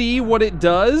to see what it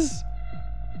does?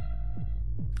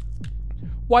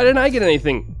 Why didn't I get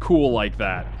anything cool like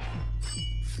that?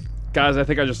 Guys, I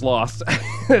think I just lost.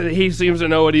 He seems to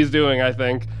know what he's doing, I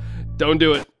think. Don't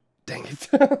do it. Dang it.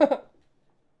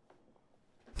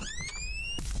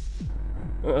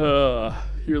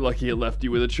 You're lucky it left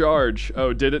you with a charge.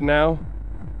 Oh, did it now?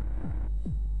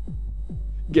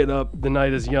 Get up, the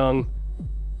night is young.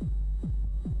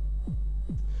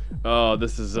 Oh,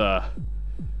 this is, Alright,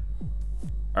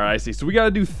 I see. So we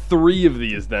gotta do 3 of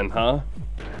these then, huh?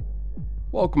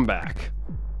 Welcome back.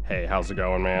 Hey, how's it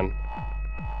going, man?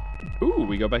 Ooh,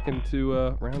 we go back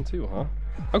into round 2, huh?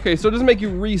 Okay, so it doesn't make you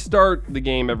restart the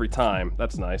game every time.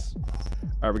 That's nice. All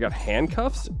right, we got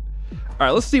handcuffs. All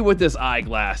right, let's see what this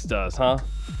eyeglass does, huh?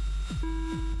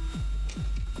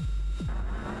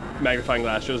 Magnifying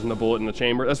glass shows the bullet in the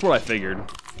chamber. That's what I figured.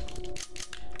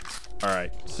 All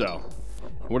right, so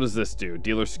what does this do?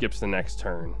 Dealer skips the next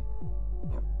turn.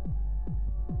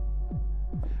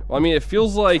 Well, I mean, it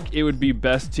feels like it would be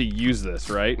best to use this,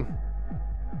 right?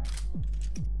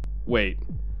 Wait,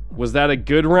 was that a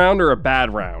good round or a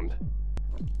bad round?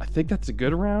 I think that's a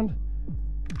good round.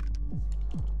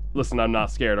 Listen, I'm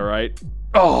not scared, all right?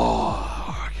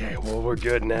 Oh, okay, well, we're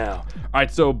good now. All right,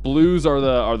 so blues are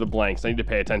the blanks. I need to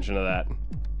pay attention to that.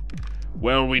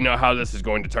 Well, we know how this is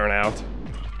going to turn out.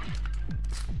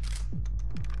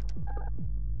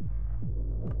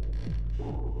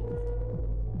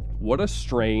 What a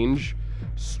strange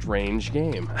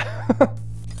game.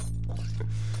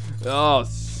 Oh,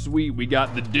 sweet, we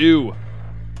got the do.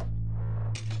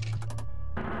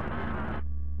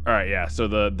 All right, yeah, so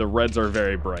the reds are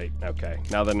very bright. Okay,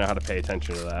 now they know how to pay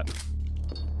attention to that.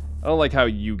 I don't like how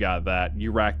you got that.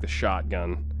 You racked the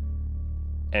shotgun.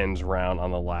 Ends round on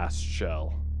the last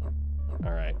shell.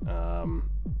 All right,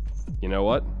 you know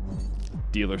what?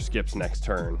 Dealer skips next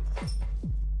turn.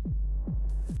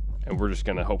 And we're just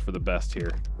gonna hope for the best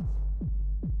here.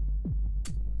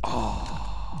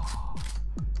 Oh.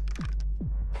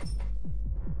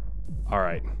 All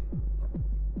right.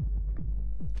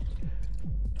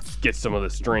 Get some of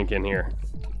this drink in here.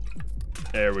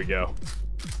 There we go.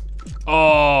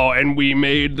 Oh, and we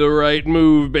made the right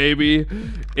move, baby.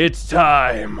 It's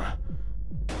time.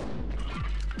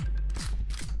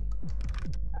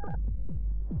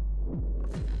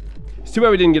 It's too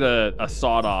bad we didn't get a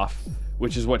sawed off,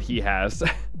 which is what he has.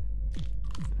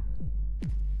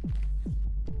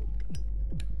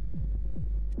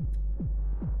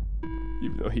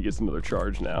 Even though he gets another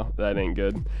charge now. That ain't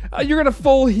good. You're gonna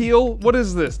full heal? What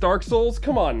is this, Dark Souls?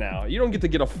 Come on now. You don't get to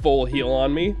get a full heal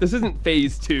on me. This isn't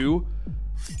phase 2.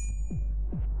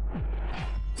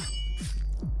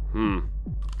 Well,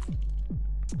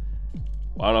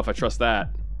 I don't know if I trust that.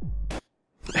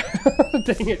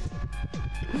 Dang it.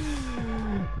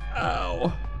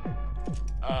 Ow.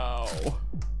 Ow.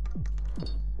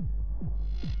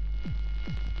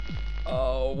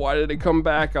 Oh, why did it come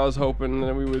back? I was hoping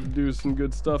that we would do some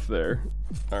good stuff there.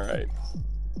 All right.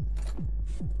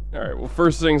 All right, well,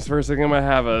 first things first, I'm gonna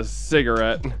have a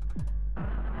cigarette. All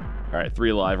right,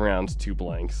 3 live rounds, 2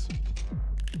 blanks.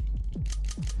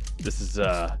 This is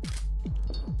a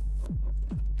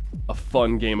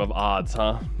fun game of odds,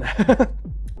 huh? All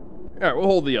right, we'll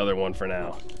hold the other one for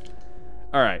now.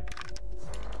 All right.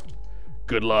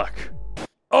 Good luck.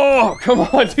 Oh, come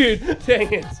on, dude.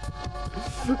 Dang it.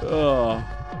 Oh.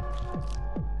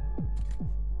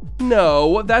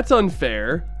 No, that's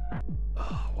unfair.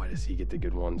 Oh, why does he get the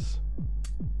good ones?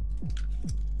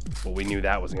 Well, we knew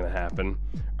that was gonna happen.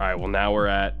 All right, well, now we're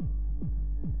at...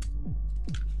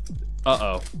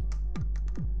 Uh-oh.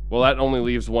 Well, that only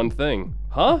leaves one thing.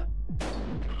 Huh?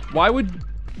 Why would...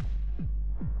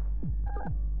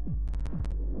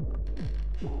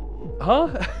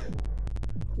 Huh?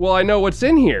 Well, I know what's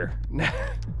in here.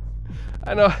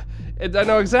 I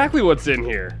know exactly what's in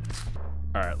here.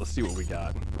 All right, let's see what we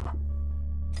got.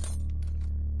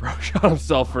 Bro shot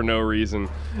himself for no reason.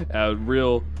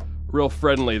 Real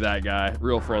friendly, that guy.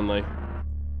 Real friendly.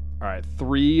 All right,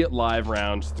 3 live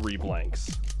rounds, 3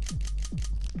 blanks.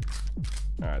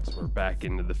 All right, so we're back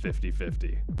into the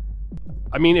 50-50.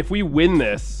 I mean, if we win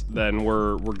this, then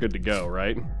we're good to go,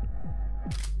 right?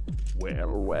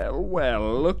 Well, well,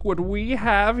 well, look what we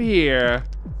have here.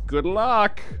 Good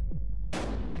luck.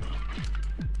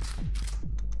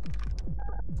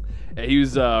 He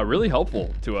was really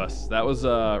helpful to us. That was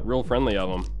real friendly of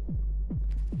him.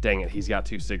 Dang it, he's got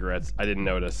 2 cigarettes. I didn't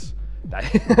notice. I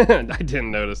didn't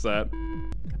notice that.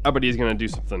 I bet he's gonna do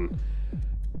something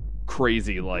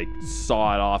crazy, like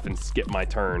saw it off and skip my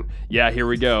turn. Yeah, here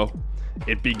we go.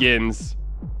 It begins.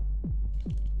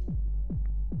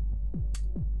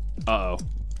 Uh-oh.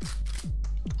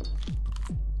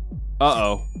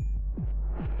 Uh-oh.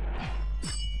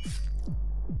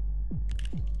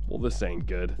 Well, this ain't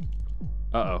good.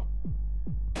 Uh-oh.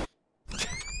 Dang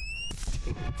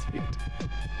it, dude.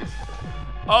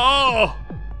 Oh!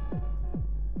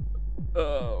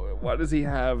 Oh, why does he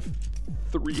have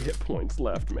 3 hit points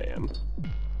left, man?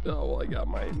 Oh, well, I got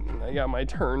my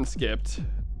turn skipped.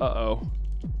 Uh-oh.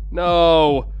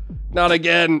 No! Not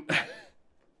again!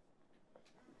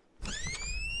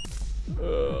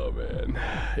 Oh, man.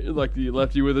 You're lucky he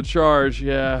left you with a charge.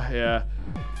 Yeah.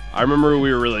 I remember when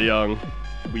we were really young.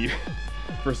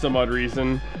 For some odd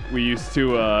reason, we used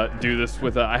to do this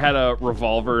with I had a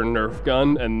revolver Nerf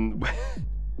gun, and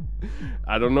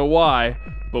I don't know why,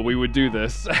 but we would do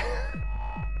this. Of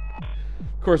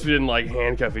course, we didn't like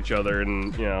handcuff each other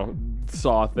and, you know,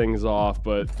 saw things off,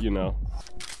 but, you know.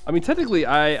 I mean, technically,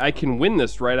 I can win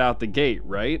this right out the gate,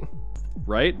 right?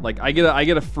 Right? Like, I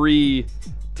get a free...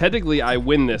 Technically, I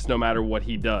win this no matter what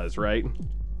he does, right?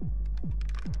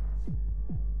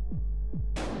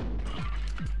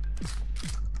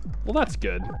 Well, that's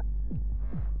good.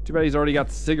 Too bad he's already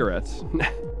got cigarettes.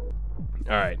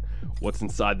 Alright, what's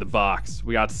inside the box?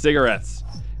 We got cigarettes.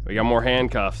 We got more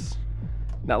handcuffs.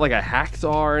 Not like a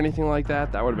hacksaw or anything like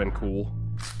that. That would have been cool.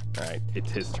 Alright,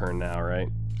 it's his turn now, right?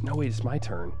 No, wait, it's my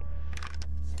turn.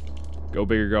 Go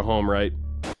big or go home, right?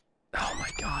 Oh my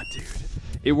god, dude.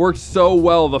 It worked so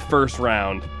well the first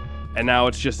round, and now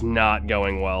it's just not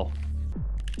going well.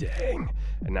 Dang.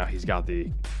 And now he's got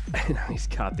the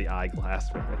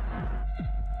eyeglass, man.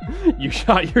 You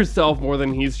shot yourself more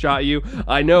than he's shot you.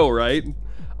 I know, right?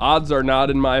 Odds are not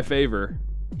in my favor.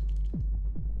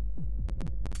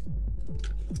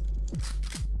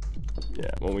 Yeah,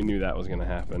 well, we knew that was gonna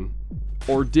happen.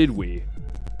 Or did we?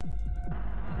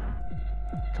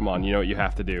 Come on, you know what you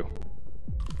have to do.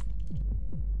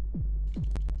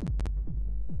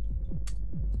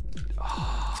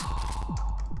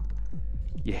 Oh,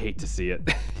 you hate to see it.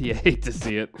 You hate to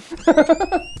see it.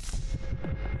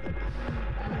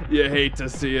 You hate to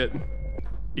see it.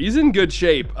 He's in good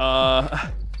shape.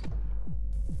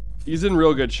 He's in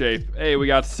real good shape. Hey, we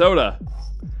got soda.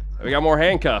 We got more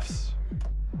handcuffs.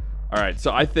 All right,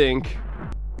 so I think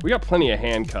we got plenty of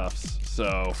handcuffs.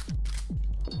 So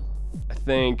I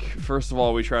think, first of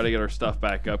all, we try to get our stuff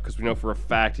back up because we know for a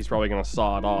fact he's probably gonna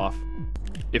saw it off.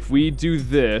 If we do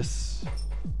this,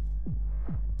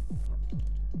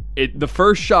 the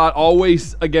first shot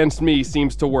always against me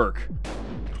seems to work.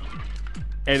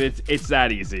 And it's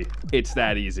that easy. It's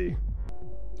that easy.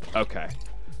 Okay.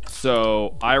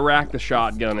 So I rack the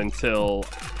shotgun until...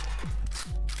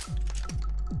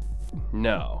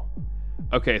 No.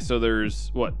 Okay, so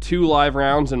there's, what, 2 live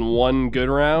rounds and 1 good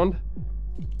round?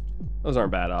 Those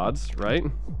aren't bad odds, right?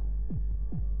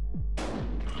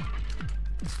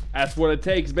 That's what it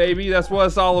takes, baby. That's what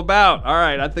it's all about. All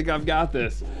right, I think I've got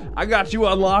this. I got you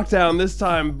on lockdown this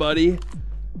time, buddy.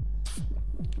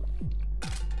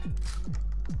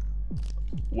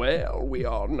 Well, we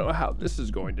all know how this is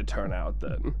going to turn out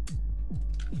then.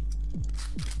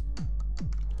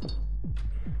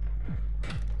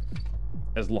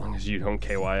 As long as you don't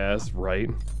KYS, right?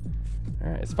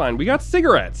 Alright, it's fine. We got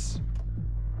cigarettes.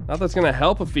 Not that's gonna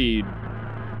help if he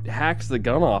hacks the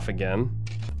gun off again.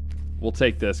 We'll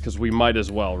take this, because we might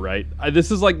as well, right?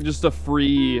 This is like just a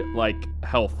free, like,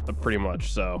 health, pretty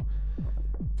much, so.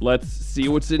 Let's see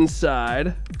what's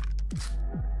inside.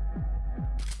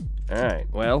 Alright,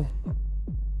 well.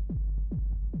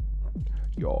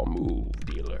 Your move,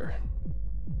 dealer.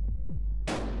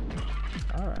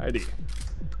 Alrighty.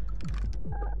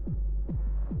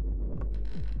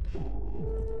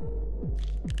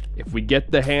 If we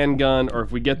get the handgun, or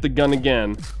if we get the gun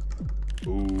again.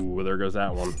 Ooh, there goes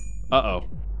that one. Uh-oh.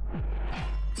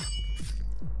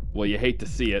 Well, you hate to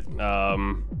see it.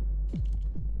 Uh-oh.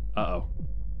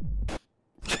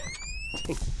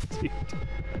 Dude.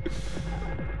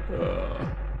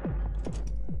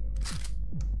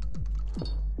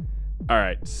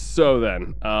 Alright, so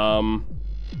then,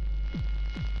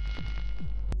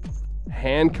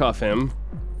 handcuff him,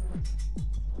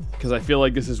 because I feel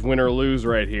like this is win or lose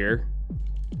right here.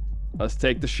 Let's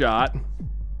take the shot.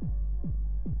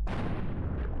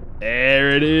 There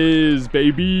it is,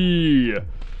 baby!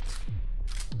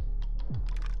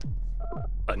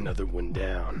 Another one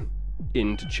down.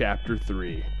 Into chapter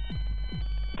 3.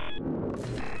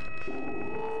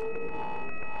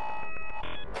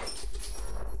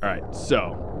 Alright,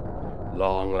 so,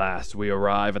 long last we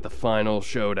arrive at the final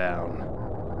showdown.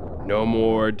 No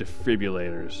more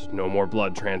defibrillators, no more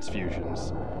blood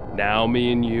transfusions. Now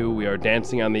me and you, we are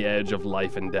dancing on the edge of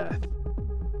life and death.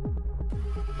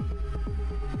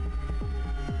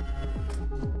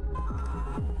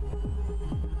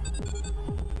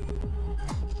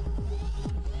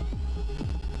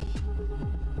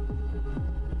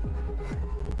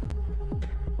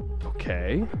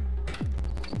 Okay.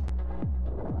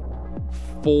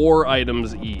 4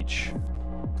 items each.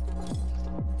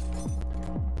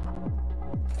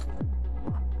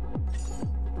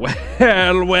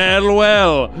 Well, well,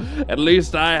 well. At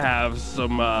least I have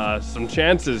some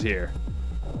chances here.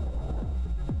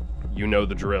 You know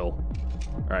the drill.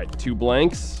 All right, 2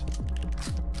 blanks.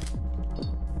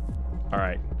 All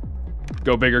right.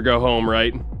 Go big or go home,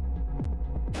 right?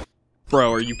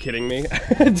 Bro, are you kidding me?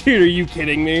 Dude, are you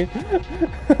kidding me?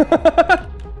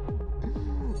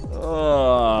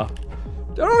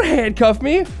 Don't handcuff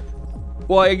me.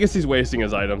 Well, I guess he's wasting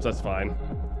his items. That's fine.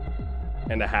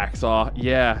 And a hacksaw.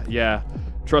 Yeah, yeah.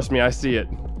 Trust me, I see it.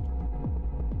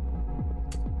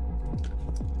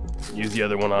 Use the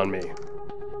other one on me.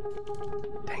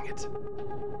 Dang it.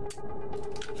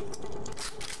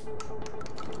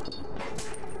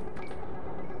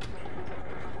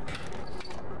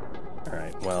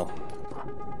 Alright, well.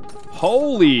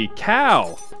 Holy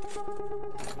cow!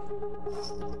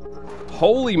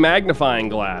 Holy magnifying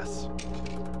glass.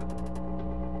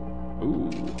 Ooh.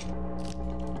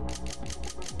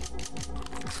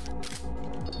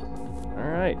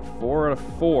 Alright, 4 out of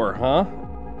 4, huh?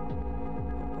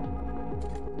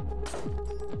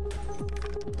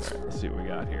 Alright, let's see what we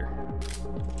got here.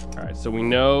 Alright, so we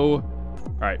know...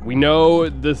 Alright, we know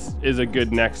this is a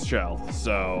good next shell,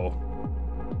 so...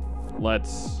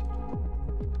 Let's...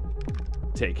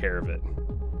 take care of it.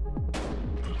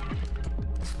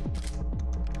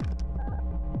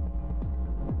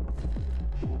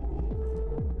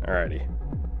 Alrighty.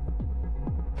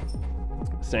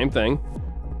 Same thing.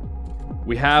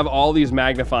 We have all these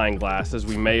magnifying glasses.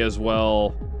 We may as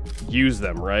well use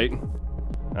them, right?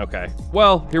 Okay.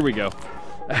 Well, here we go.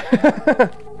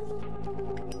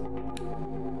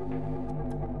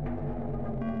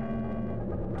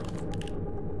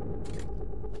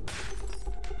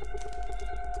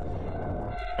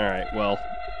 Alright, well.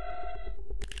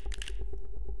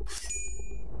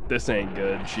 This ain't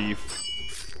good, Chief.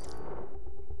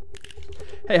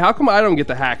 Hey, how come I don't get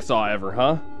the hacksaw ever,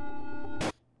 huh?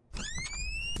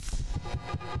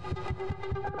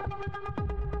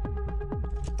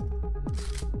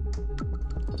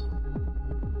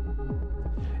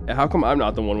 Yeah, how come I'm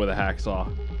not the one with a hacksaw?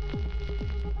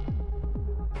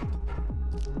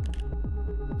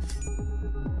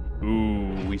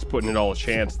 Ooh, he's putting it all a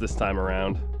chance this time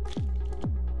around.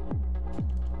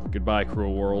 Goodbye,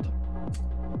 cruel world.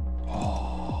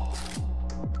 Oh.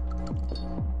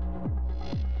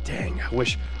 Dang, I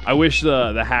wish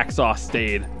the hacksaw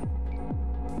stayed.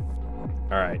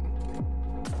 Alright.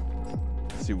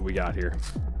 Let's see what we got here.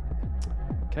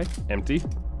 Okay, empty.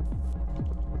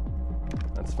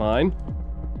 That's fine.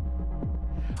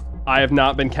 I have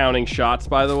not been counting shots,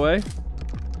 by the way.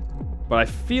 But I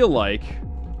feel like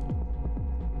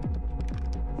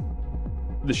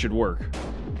this should work.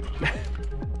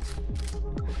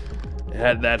 I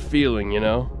had that feeling, you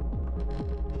know?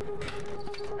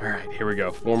 Alright, here we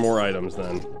go. 4 more items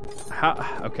then.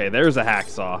 Okay, there's a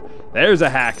hacksaw. There's a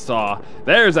hacksaw.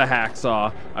 There's a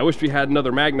hacksaw. I wish we had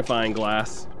another magnifying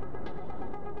glass.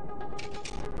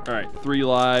 Alright, 3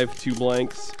 live, 2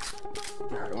 blanks.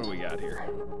 Alright, what do we got here?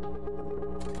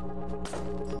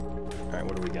 Alright,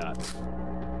 what do we got?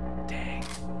 Dang.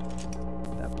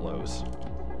 That blows.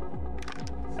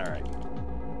 Alright.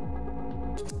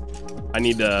 I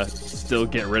need to still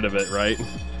get rid of it, right?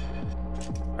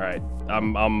 Alright,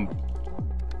 I'm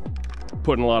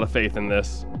putting a lot of faith in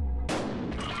this.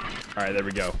 Alright, there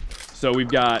we go. So we've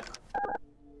got,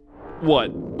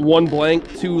 what, 1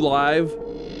 blank, 2 live?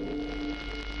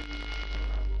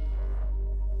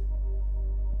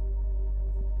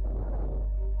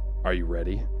 Are you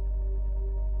ready?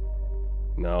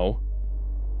 No.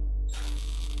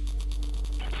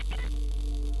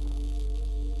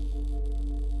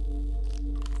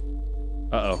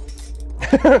 Uh-oh.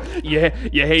 Yeah,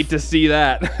 you hate to see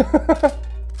that.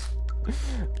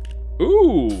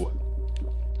 Ooh.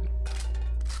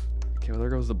 Okay, well, there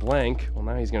goes the blank. Well,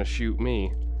 now he's gonna shoot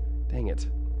me. Dang it.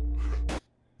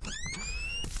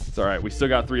 It's alright, we still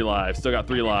got 3 lives. Still got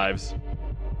 3 lives.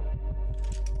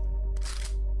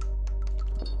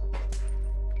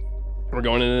 We're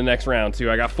going into the next round,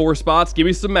 too. I got 4 spots. Give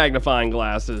me some magnifying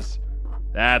glasses.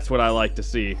 That's what I like to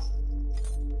see.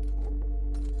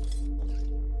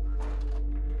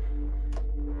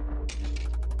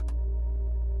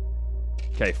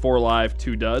 Okay, 4 live,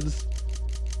 2 duds.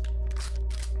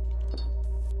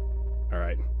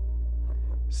 Alright.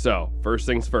 So, first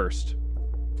things first.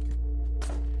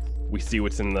 We see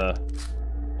what's in the...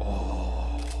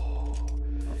 Oh.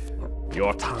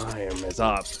 Your time is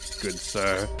up, good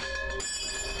sir.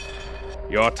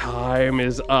 Your time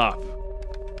is up.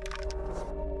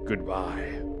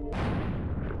 Goodbye.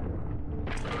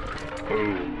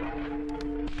 Boom.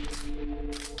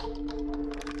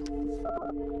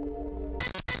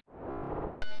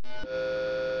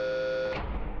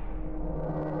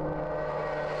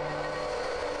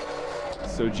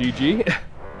 So GG.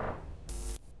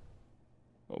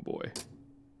 Oh boy.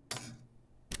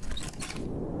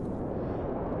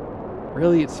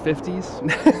 Really, it's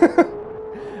 50s?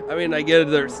 I mean, I get it,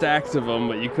 there are stacks of them,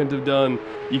 but you couldn't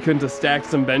have stacked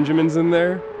some Benjamins in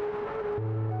there?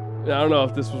 I don't know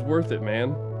if this was worth it,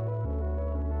 man.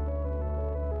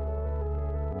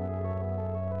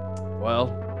 Well,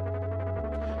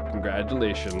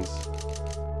 congratulations.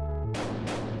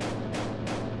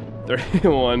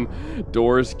 31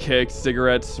 doors kicked,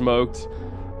 cigarettes smoked.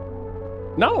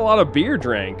 Not a lot of beer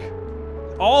drank.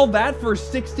 All that for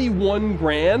 61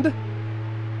 grand?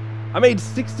 I made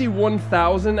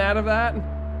 61,000 out of that?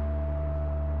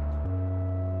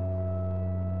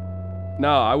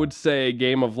 No, I would say a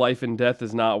game of life and death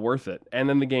is not worth it. And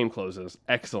then the game closes.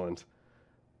 Excellent.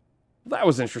 That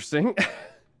was interesting.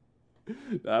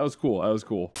 That was cool. That was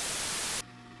cool.